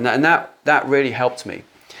stuff. And that really helped me.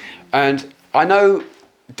 And I know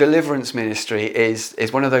deliverance ministry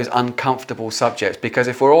is one of those uncomfortable subjects, because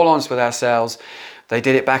if we're all honest with ourselves, they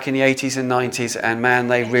did it back in the 80s and 90s, and man,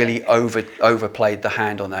 they really overplayed the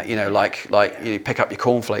hand on that. Like you pick up your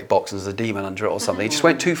cornflake box and there's a demon under it or something. It just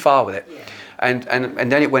went too far with it. And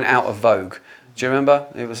then it went out of vogue. Do you remember?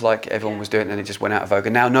 It was like everyone was doing it and it just went out of vogue.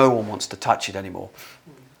 And now no one wants to touch it anymore.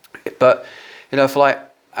 But, for like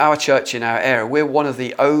our church in our area, we're one of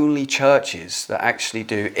the only churches that actually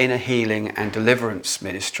do inner healing and deliverance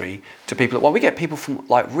ministry to people. Well, we get people from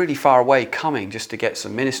like really far away coming just to get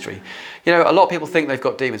some ministry. A lot of people think they've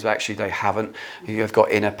got demons, but actually they haven't. You've got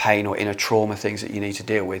inner pain or inner trauma things that you need to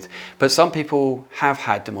deal with. But some people have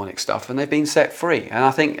had demonic stuff and they've been set free. And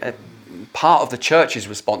I think part of the church's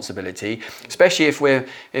responsibility, especially if we're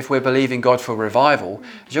believing God for revival,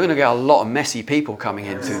 is you're going to get a lot of messy people coming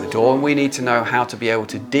in through the door, and we need to know how to be able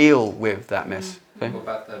to deal with that mess. Okay? What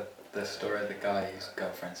about the story of the guy whose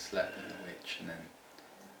girlfriend slept with the witch and then...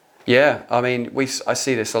 Yeah, I mean, I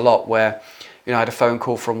see this a lot where, I had a phone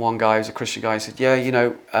call from one guy who's a Christian guy. He said,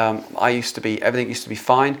 everything used to be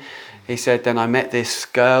fine. He said, then I met this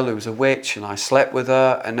girl who was a witch and I slept with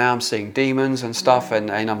her, and now I'm seeing demons and stuff, and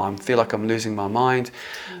I feel like I'm losing my mind.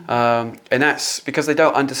 And that's because they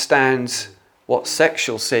don't understand what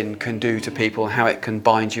sexual sin can do to people and how it can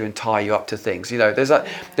bind you and tie you up to things.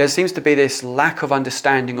 There seems to be this lack of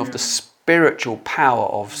understanding of the spiritual power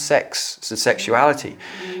of sex and sexuality.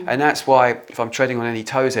 And that's why, if I'm treading on any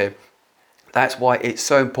toes here, that's why it's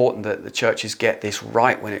so important that the churches get this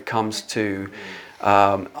right when it comes to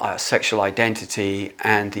sexual identity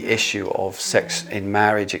and the issue of sex in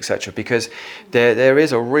marriage, etc. Because there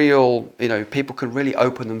is a real, people can really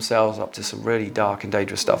open themselves up to some really dark and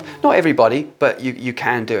dangerous stuff. Not everybody, but you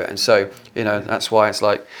can do it. And so, that's why it's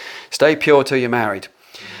like, stay pure till you're married.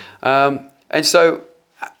 And so,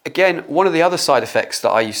 again, one of the other side effects that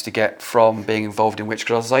I used to get from being involved in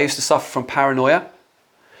witchcraft is I used to suffer from paranoia.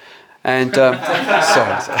 And sorry.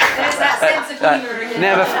 There's that sense of humour again.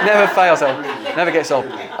 Never fails, never gets old.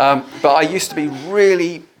 But I used to be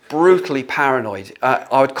really brutally paranoid.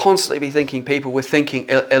 I would constantly be thinking people were thinking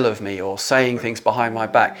ill of me or saying things behind my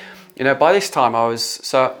back. By this time by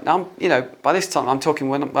this time I'm talking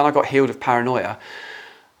when I got healed of paranoia,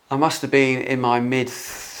 I must have been in my late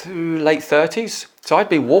 30s. So I'd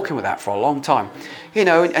been walking with that for a long time.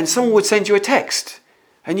 And someone would send you a text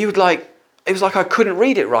and you would it was like I couldn't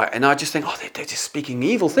read it right, and I just think, they're just speaking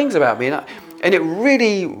evil things about me, and it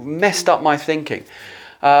really messed up my thinking.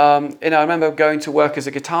 I remember going to work as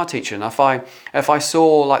a guitar teacher, and if I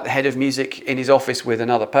saw like the head of music in his office with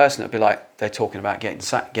another person, it'd be like they're talking about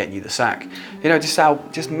getting you the sack. Just how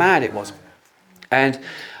mad it was. And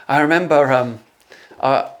I remember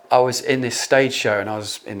I was in this stage show, and I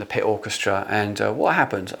was in the pit orchestra, and what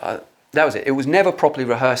happened? That was it. It was never properly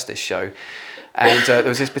rehearsed, this show. And there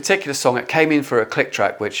was this particular song that came in for a click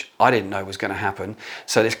track, which I didn't know was going to happen.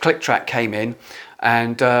 So this click track came in,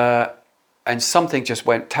 and something just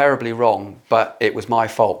went terribly wrong, but it was my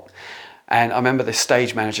fault. And I remember the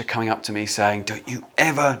stage manager coming up to me saying, "Don't you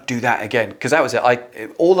ever do that again?" Because that was it.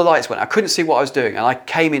 All the lights went. I couldn't see what I was doing, and I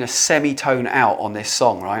came in a semitone out on this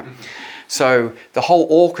song, right? So the whole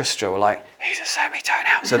orchestra were like, "He's a semitone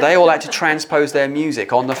out." So they all had to transpose their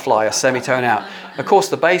music on the fly, a semitone out. Of course,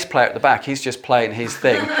 the bass player at the back, he's just playing his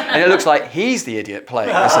thing. And it looks like he's the idiot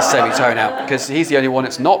playing this a semitone out, because he's the only one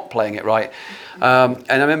that's not playing it right. And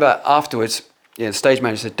I remember afterwards, the stage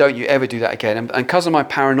manager said, don't you ever do that again. And because of my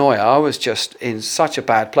paranoia, I was just in such a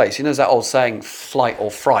bad place. You know, there's that old saying, flight or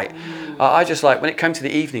fright. I just like, when it came to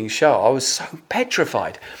the evening show, I was so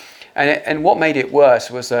petrified. And what made it worse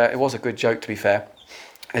was, it was a good joke to be fair,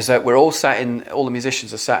 is that we're all all the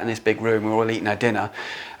musicians are sat in this big room, we're all eating our dinner,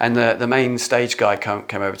 and the main stage guy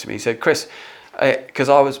came over to me. He said, Chris, because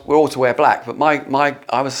we're all to wear black, but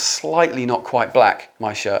I was slightly not quite black,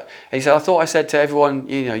 my shirt. And he said, I said to everyone,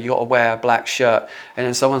 you got to wear a black shirt. And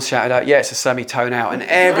then someone shouted out, yeah, it's a semi-tone out. And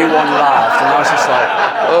everyone laughed. And I was just like,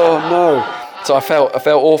 oh no. So I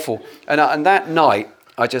felt awful. And that night,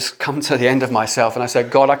 I just come to the end of myself and I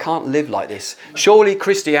said, God, I can't live like this. Surely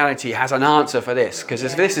Christianity has an answer for this, because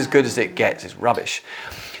if this is as good as it gets, it's rubbish.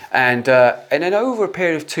 And then over a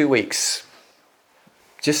period of 2 weeks,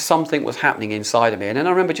 just something was happening inside of me. And then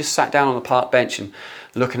I remember just sat down on the park bench and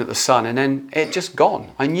looking at the sun, and then it just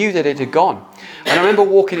gone. I knew that it had gone. And I remember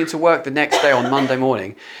walking into work the next day on Monday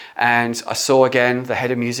morning, and I saw again the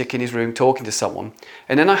head of music in his room talking to someone.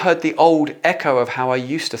 And then I heard the old echo of how I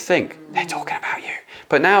used to think. They're talking about you.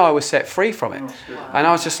 But now I was set free from it. And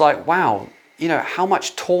I was just like, wow, how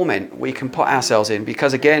much torment we can put ourselves in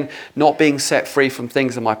because, again, not being set free from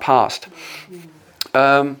things in my past.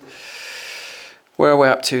 Where are we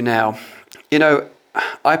up to now? I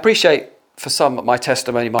appreciate for some my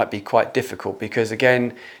testimony might be quite difficult because,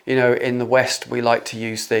 again, in the West we like to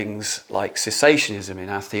use things like cessationism in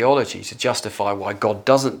our theology to justify why God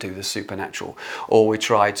doesn't do the supernatural, or we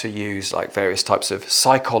try to use like various types of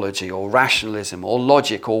psychology or rationalism or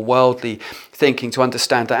logic or worldly thinking to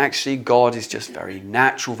understand that actually God is just very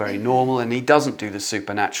natural, very normal, and he doesn't do the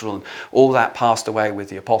supernatural, and all that passed away with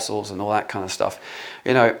the apostles and all that kind of stuff.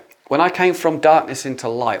 When I came from darkness into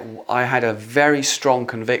light, I had a very strong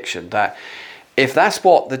conviction that if that's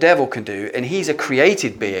what the devil can do, and he's a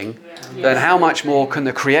created being, then how much more can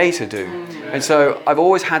the Creator do? And so I've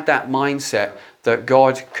always had that mindset that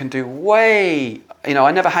God can do way...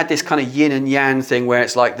 I never had this kind of yin and yang thing where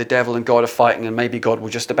it's like the devil and God are fighting and maybe God will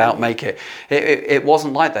just about make it. It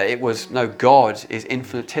wasn't like that. It was, no, God is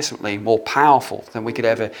infinitesimally more powerful than we could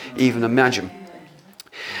ever even imagine.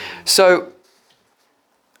 So...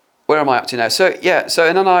 where am I up to now? So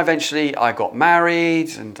and then I got married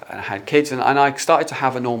and I had kids and I started to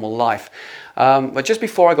have a normal life. But just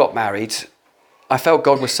before I got married, I felt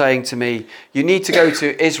God was saying to me, you need to go to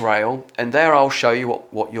Israel and there I'll show you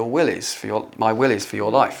what your will is, my will is for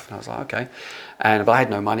your life. And I was like, okay. But I had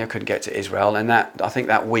no money, I couldn't get to Israel. And I think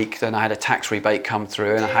that week, then I had a tax rebate come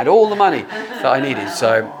through and I had all the money that I needed. So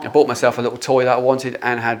I bought myself a little toy that I wanted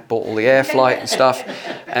and had bought all the air flight and stuff.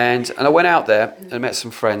 And I went out there and met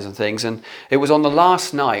some friends and things. And it was on the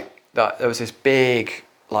last night that there was this big,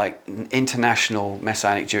 like, international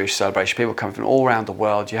Messianic Jewish celebration. People coming from all around the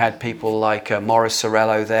world. You had people like Morris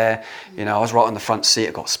Sorello there. I was right on the front seat.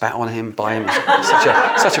 I got spat on him by him. It was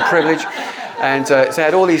such a privilege. And so they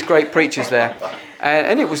had all these great preachers there,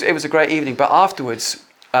 and it was a great evening. But afterwards,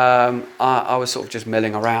 I was sort of just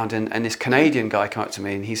milling around, and this Canadian guy came up to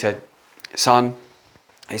me and he said, "Son,"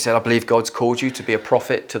 he said, "I believe God's called you to be a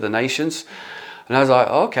prophet to the nations." And I was like,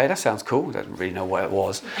 oh, okay, that sounds cool. I didn't really know what it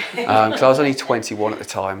was because I was only 21 at the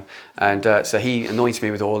time. And so he anointed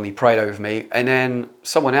me with oil and he prayed over me. And then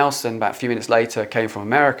someone else, then about a few minutes later, came from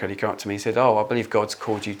America and he came up to me and said, oh, I believe God's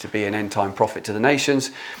called you to be an end-time prophet to the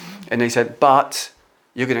nations. And he said, but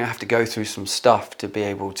you're going to have to go through some stuff to be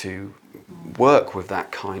able to work with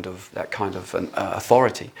that kind of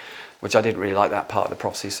authority, which I didn't really like that part of the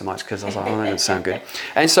prophecy so much because I was like, oh, that doesn't sound good.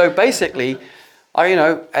 And so basically,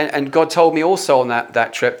 and God told me also on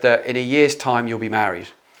that trip that in a year's time you'll be married.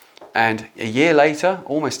 And a year later,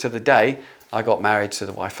 almost to the day, I got married to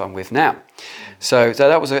the wife I'm with now. So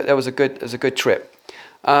that was a good trip.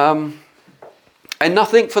 And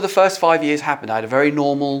nothing for the first 5 years happened. I had a very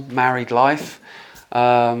normal married life.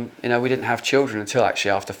 We didn't have children until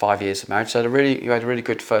actually after 5 years of marriage. So you had a really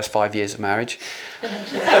good first 5 years of marriage.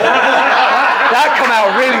 That come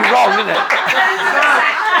out really wrong, didn't it?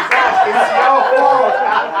 It's your fault.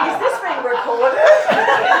 Is this being recorded?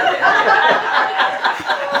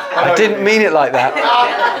 I didn't mean it like that.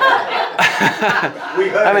 We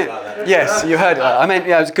heard it like that. Yes, you heard it. I meant,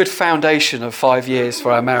 it was a good foundation of 5 years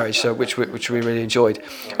for our marriage, so which we really enjoyed.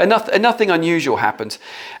 And nothing unusual happened.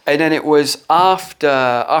 And then it was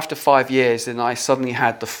after 5 years, then I suddenly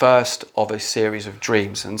had the first of a series of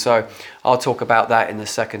dreams. And so I'll talk about that in the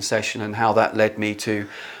second session and how that led me to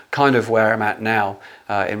kind of where I'm at now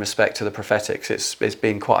in respect to the prophetics. It's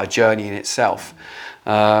been quite a journey in itself.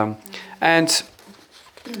 And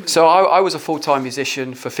so I was a full-time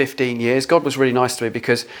musician for 15 years. God was really nice to me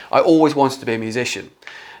because I always wanted to be a musician.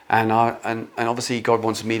 And obviously God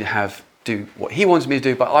wanted me to have do what he wanted me to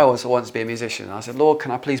do, but I also wanted to be a musician. And I said, Lord,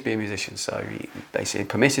 can I please be a musician? So he basically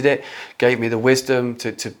permitted it, gave me the wisdom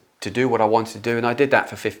to do what I wanted to do, and I did that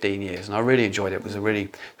for 15 years, and I really enjoyed it. It was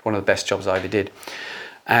one of the best jobs I ever did.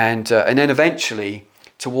 And then eventually,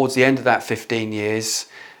 towards the end of that 15 years,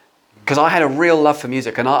 because I had a real love for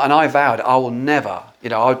music, and I vowed I will never,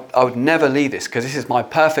 I would never leave this, because this is my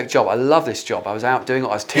perfect job. I love this job. I was out doing it,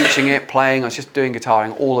 I was teaching it, playing, I was just doing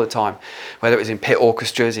guitaring all the time, whether it was in pit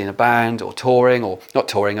orchestras, in a band, or touring, or not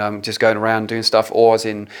touring, just going around doing stuff, or I was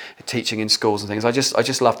in teaching in schools and things. I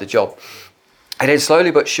just loved the job. And then slowly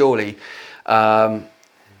but surely,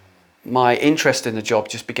 my interest in the job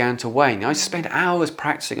just began to wane. I spent hours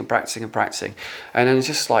practicing, and then it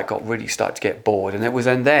just started to get bored. And it was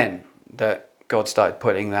then that God started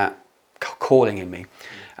putting that calling in me.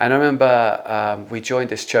 And I remember we joined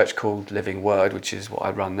this church called Living Word, which is what I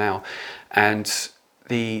run now. And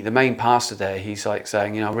the main pastor there, he's like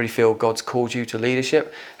saying, I really feel God's called you to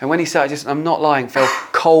leadership. And when he said, I'm not lying, felt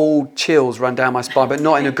cold chills run down my spine, but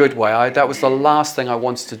not in a good way. That was the last thing I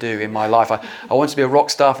wanted to do in my life. I wanted to be a rock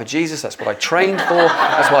star for Jesus. That's what I trained for.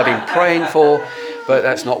 That's what I've been praying for. But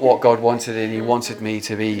that's not what God wanted, and he wanted me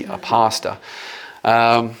to be a pastor.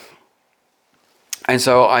 And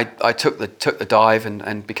so I took the dive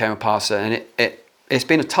and became a pastor. And it's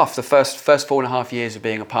been tough, the first 4.5 years of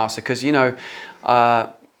being a pastor, because, I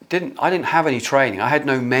didn't have any training. I had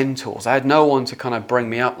no mentors. I had no one to kind of bring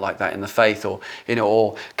me up like that in the faith, or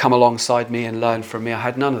come alongside me and learn from me. I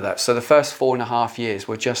had none of that. So the first 4.5 years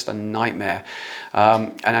were just a nightmare.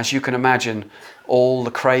 And as you can imagine, all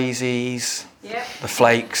the crazies, the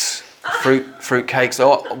flakes, fruit cakes,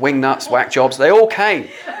 wing nuts, whack jobs, they all came.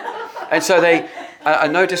 And so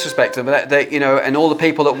no disrespect to them, but and all the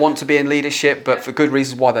people that want to be in leadership, but for good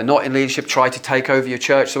reasons why they're not in leadership, try to take over your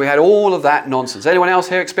church. So we had all of that nonsense. Anyone else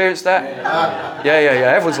here experienced that? Yeah.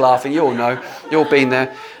 Everyone's laughing. You all know. You've all been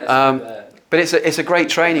there. But it's a great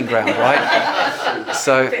training ground, right?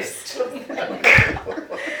 So,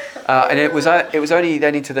 and it was only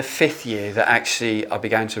then into the 5th year that actually I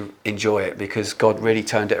began to enjoy it, because God really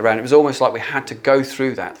turned it around. It was almost like we had to go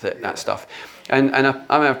through that stuff. And I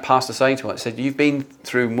remember a pastor saying to me, I said, you've been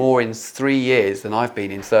through more in 3 years than I've been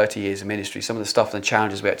in 30 years of ministry, some of the stuff and the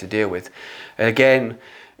challenges we had to deal with. And again,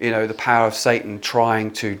 the power of Satan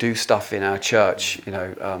trying to do stuff in our church,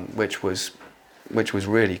 which was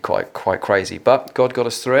really quite crazy. But God got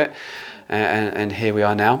us through it, and here we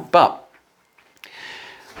are now. But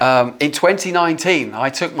in 2019, I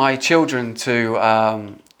took my children to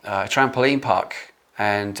a trampoline park,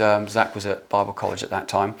 and Zach was at Bible college at that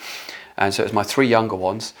time. And so it was my 3 younger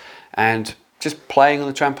ones, and just playing on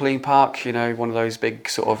the trampoline park, one of those big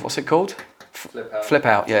sort of, what's it called? Flip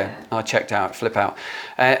out, yeah. I checked out, flip out.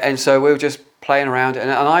 And so we were just playing around,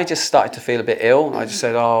 and I just started to feel a bit ill. I just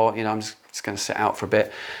said, I'm just going to sit out for a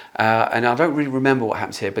bit. And I don't really remember what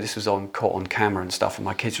happened here, but this was caught on camera and stuff, and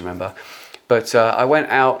my kids remember. But I went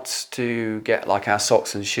out to get our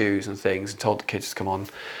socks and shoes and things, and told the kids to come on.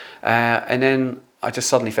 And then I just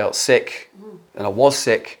suddenly felt sick, and I was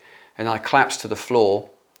sick. And I collapsed to the floor,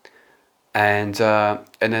 and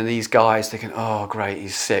then these guys thinking, oh great,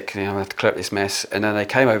 he's sick, I'm going to have to clear up this mess. And then they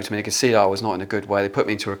came over to me, they could see that I was not in a good way. They put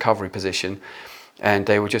me into a recovery position, and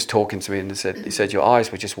they were just talking to me, and they said your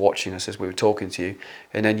eyes were just watching us as we were talking to you,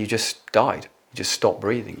 and then you just died. You just stopped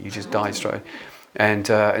breathing. You just died straight. And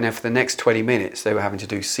then for the next 20 minutes, they were having to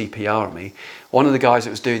do CPR on me. One of the guys that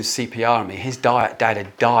was doing CPR on me, his dad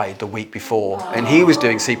had died the week before, and he was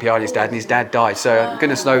doing CPR on his dad, and his dad died. So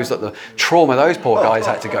goodness knows that the trauma those poor guys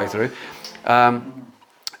had to go through.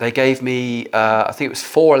 They gave me, I think it was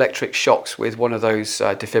 4 electric shocks with one of those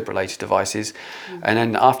defibrillator devices, and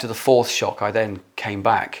then after the 4th shock, I then came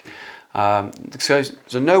back. So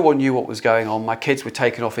no one knew what was going on. My kids were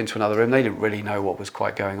taken off into another room. They didn't really know what was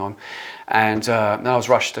quite going on. And then I was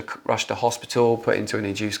rushed to hospital, put into an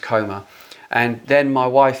induced coma. And then my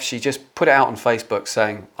wife, she just put it out on Facebook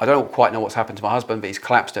saying, I don't quite know what's happened to my husband, but he's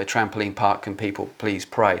collapsed at a trampoline park. Can people please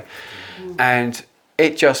pray? And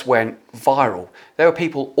it just went viral. There were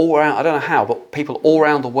people all around, I don't know how, but people all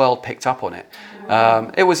around the world picked up on it.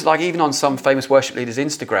 It was even on some famous worship leader's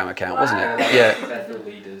Instagram account, wasn't it? Yeah.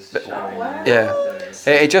 Yeah,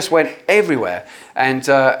 it just went everywhere,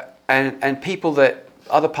 and people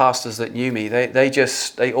other pastors that knew me,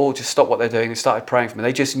 they all just stopped what they're doing and started praying for me.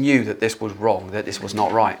 They just knew that this was wrong, that this was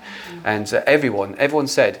not right, and everyone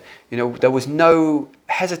said, there was no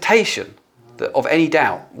hesitation of any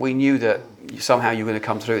doubt. We knew that somehow you were going to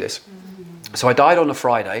come through this. So I died on a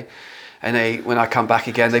Friday, and when I come back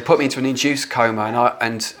again, they put me into an induced coma,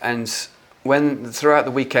 and when throughout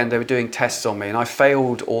the weekend they were doing tests on me, and I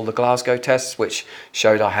failed all the Glasgow tests, which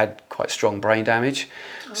showed I had quite strong brain damage.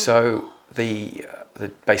 So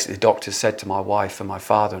basically the doctors said to my wife and my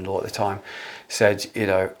father-in-law at the time, said,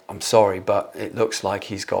 I'm sorry, but it looks like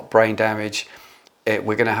he's got brain damage.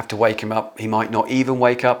 We're going to have to wake him up. He might not even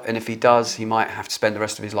wake up, and if he does, he might have to spend the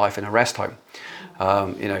rest of his life in a rest home.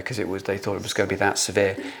 Because they thought it was going to be that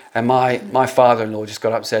severe. And my father-in-law just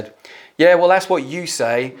got up and said, yeah, well, that's what you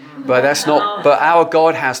say, but that's not. But our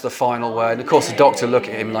God has the final word. And of course, the doctor looked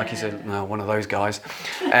at him like he's one of those guys.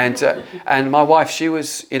 And my wife, she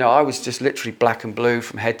was, I was just literally black and blue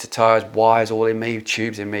from head to toe, wires all in me,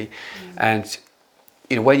 tubes in me. And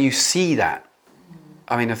when you see that,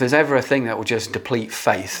 I mean, if there's ever a thing that will just deplete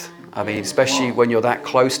faith, I mean, especially when you're that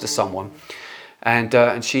close to someone.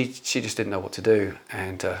 And she just didn't know what to do.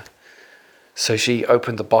 And so she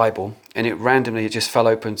opened the Bible, and it just fell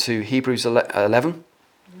open to Hebrews 11,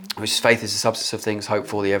 which is faith is the substance of things hoped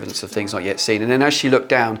for, the evidence of things not yet seen. And then as she looked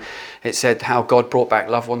down, it said how God brought back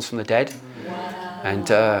loved ones from the dead.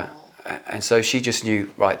 Wow. And so she just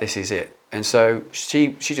knew, right, this is it. And so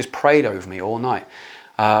she just prayed over me all night.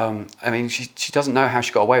 I mean, she doesn't know how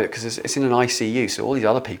she got away with it because it's in an ICU, so all these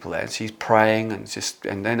other people there, and she's praying,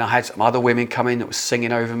 and then I had some other women come in that was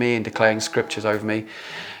singing over me and declaring scriptures over me.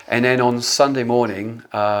 And then on Sunday morning,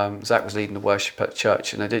 Zach was leading the worship at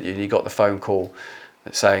church, and he got the phone call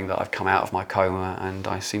saying that I've come out of my coma and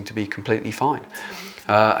I seem to be completely fine.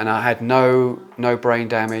 And I had no brain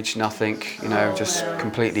damage, nothing, just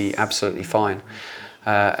completely, absolutely fine.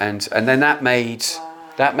 And then that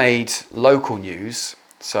made local news.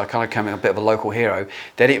 So I kind of became a bit of a local hero.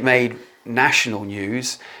 Then it made national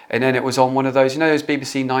news, and then it was on one of those, those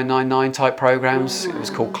BBC 999 type programs. It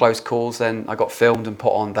was called Close Calls. Then I got filmed and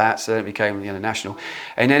put on that, so then it became national.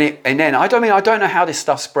 And then I don't know how this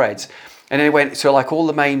stuff spreads. And then it went to like all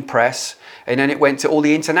the main press, and then it went to all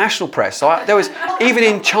the international press. So there was, even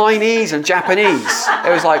in Chinese and Japanese,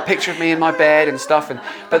 there was like a picture of me in my bed and stuff.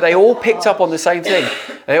 But they all picked up on the same thing.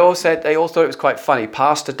 They all thought it was quite funny.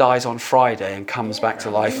 Pastor dies on Friday and comes back to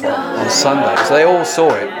life on Sunday. So they all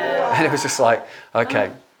saw it. And it was just like,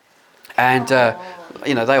 okay. And,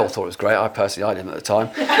 they all thought it was great. I didn't at the time.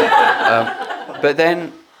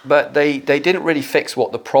 But they didn't really fix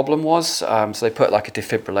what the problem was. So they put like a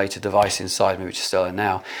defibrillator device inside me, which is still there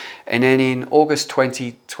now. And then in August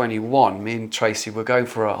 2021, me and Tracy were going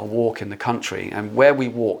for a walk in the country. And where we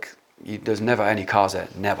walk, there's never any cars there,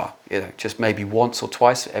 never. Just maybe once or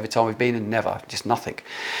twice every time we've been, and never, just nothing.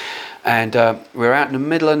 And we're out in the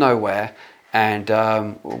middle of nowhere, and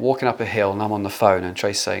we're walking up a hill, and I'm on the phone, and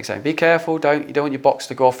Tracy's saying, be careful, you don't want your box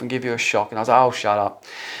to go off and give you a shock. And I was like, oh, shut up.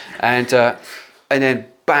 And then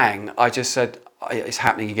bang, I just said, it's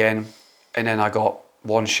happening again. And then I got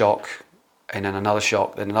one shock, and then another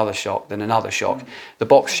shock, then another shock, then another shock. The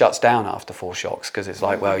box shuts down after 4 shocks because it's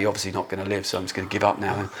like, well, you're obviously not going to live, so I'm just going to give up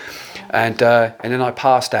now. And then I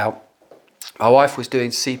passed out. My wife was doing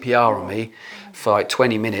CPR on me for like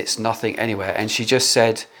 20 minutes, nothing anywhere. And she just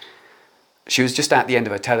said, she was just at the end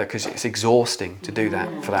of her tether because it's exhausting to do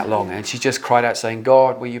that for that long. And she just cried out saying,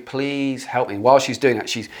 God, will you please help me? And while she's doing that,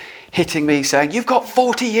 she's hitting me saying, you've got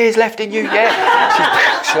 40 years left in you yet.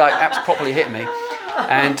 She like that's properly hit me.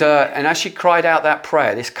 And as she cried out that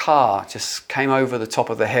prayer, this car just came over the top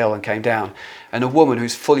of the hill and came down. And a woman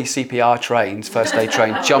who's fully CPR trained, first aid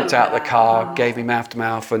trained, jumped out of the car, gave me mouth to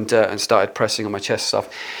mouth, and started pressing on my chest stuff.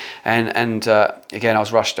 And again, I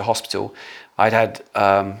was rushed to hospital. I'd had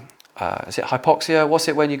is it hypoxia? What's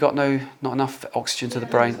it when you got not enough oxygen to the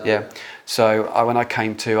brain? Yeah. So when I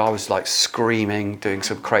came to, I was like screaming, doing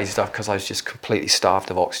some crazy stuff because I was just completely starved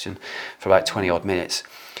of oxygen for about 20 odd minutes.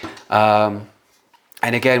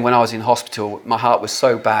 And again, when I was in hospital, my heart was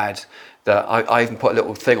so bad that I even put a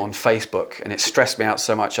little thing on Facebook, and it stressed me out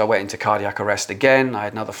so much I went into cardiac arrest again. I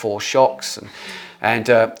had another 4 shocks,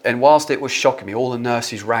 and whilst it was shocking me, all the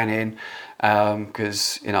nurses ran in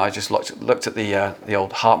because I just looked at the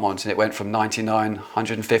old heart monitor, and it went from 99,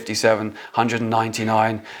 157,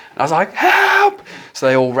 199, and I was like, help! So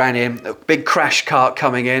they all ran in, a big crash cart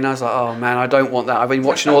coming in. I was like, oh man, I don't want that. I've been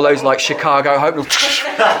watching all those like Chicago Hope. I was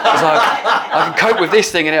like, I can cope with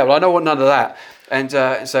this thing in here, but I don't want none of that. And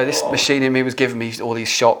so this machine in me was giving me all these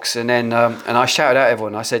shocks, and then and I shouted at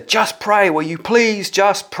everyone. I said, "Just pray, will you please?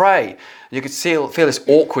 Just pray." And you could feel this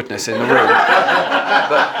awkwardness in the room.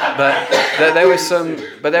 but there were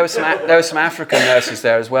some African nurses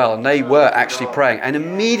there as well, and they were actually praying. And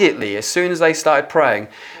immediately, as soon as they started praying,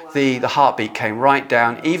 the heartbeat came right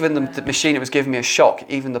down. Even the machine that was giving me a shock,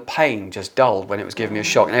 even the pain just dulled when it was giving me a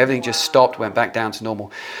shock, and everything just stopped, went back down to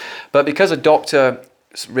normal. But because a doctor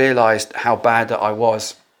realised how bad that I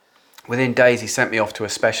was, within days, he sent me off to a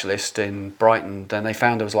specialist in Brighton, and they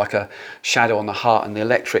found there was like a shadow on the heart, and the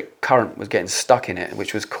electric current was getting stuck in it,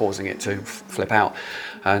 which was causing it to flip out.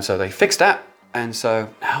 And so they fixed that, and so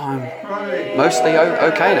now I'm mostly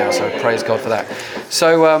okay now, so praise God for that.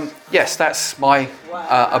 So yes, that's my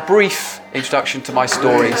a brief introduction to my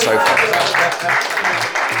story so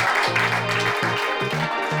far.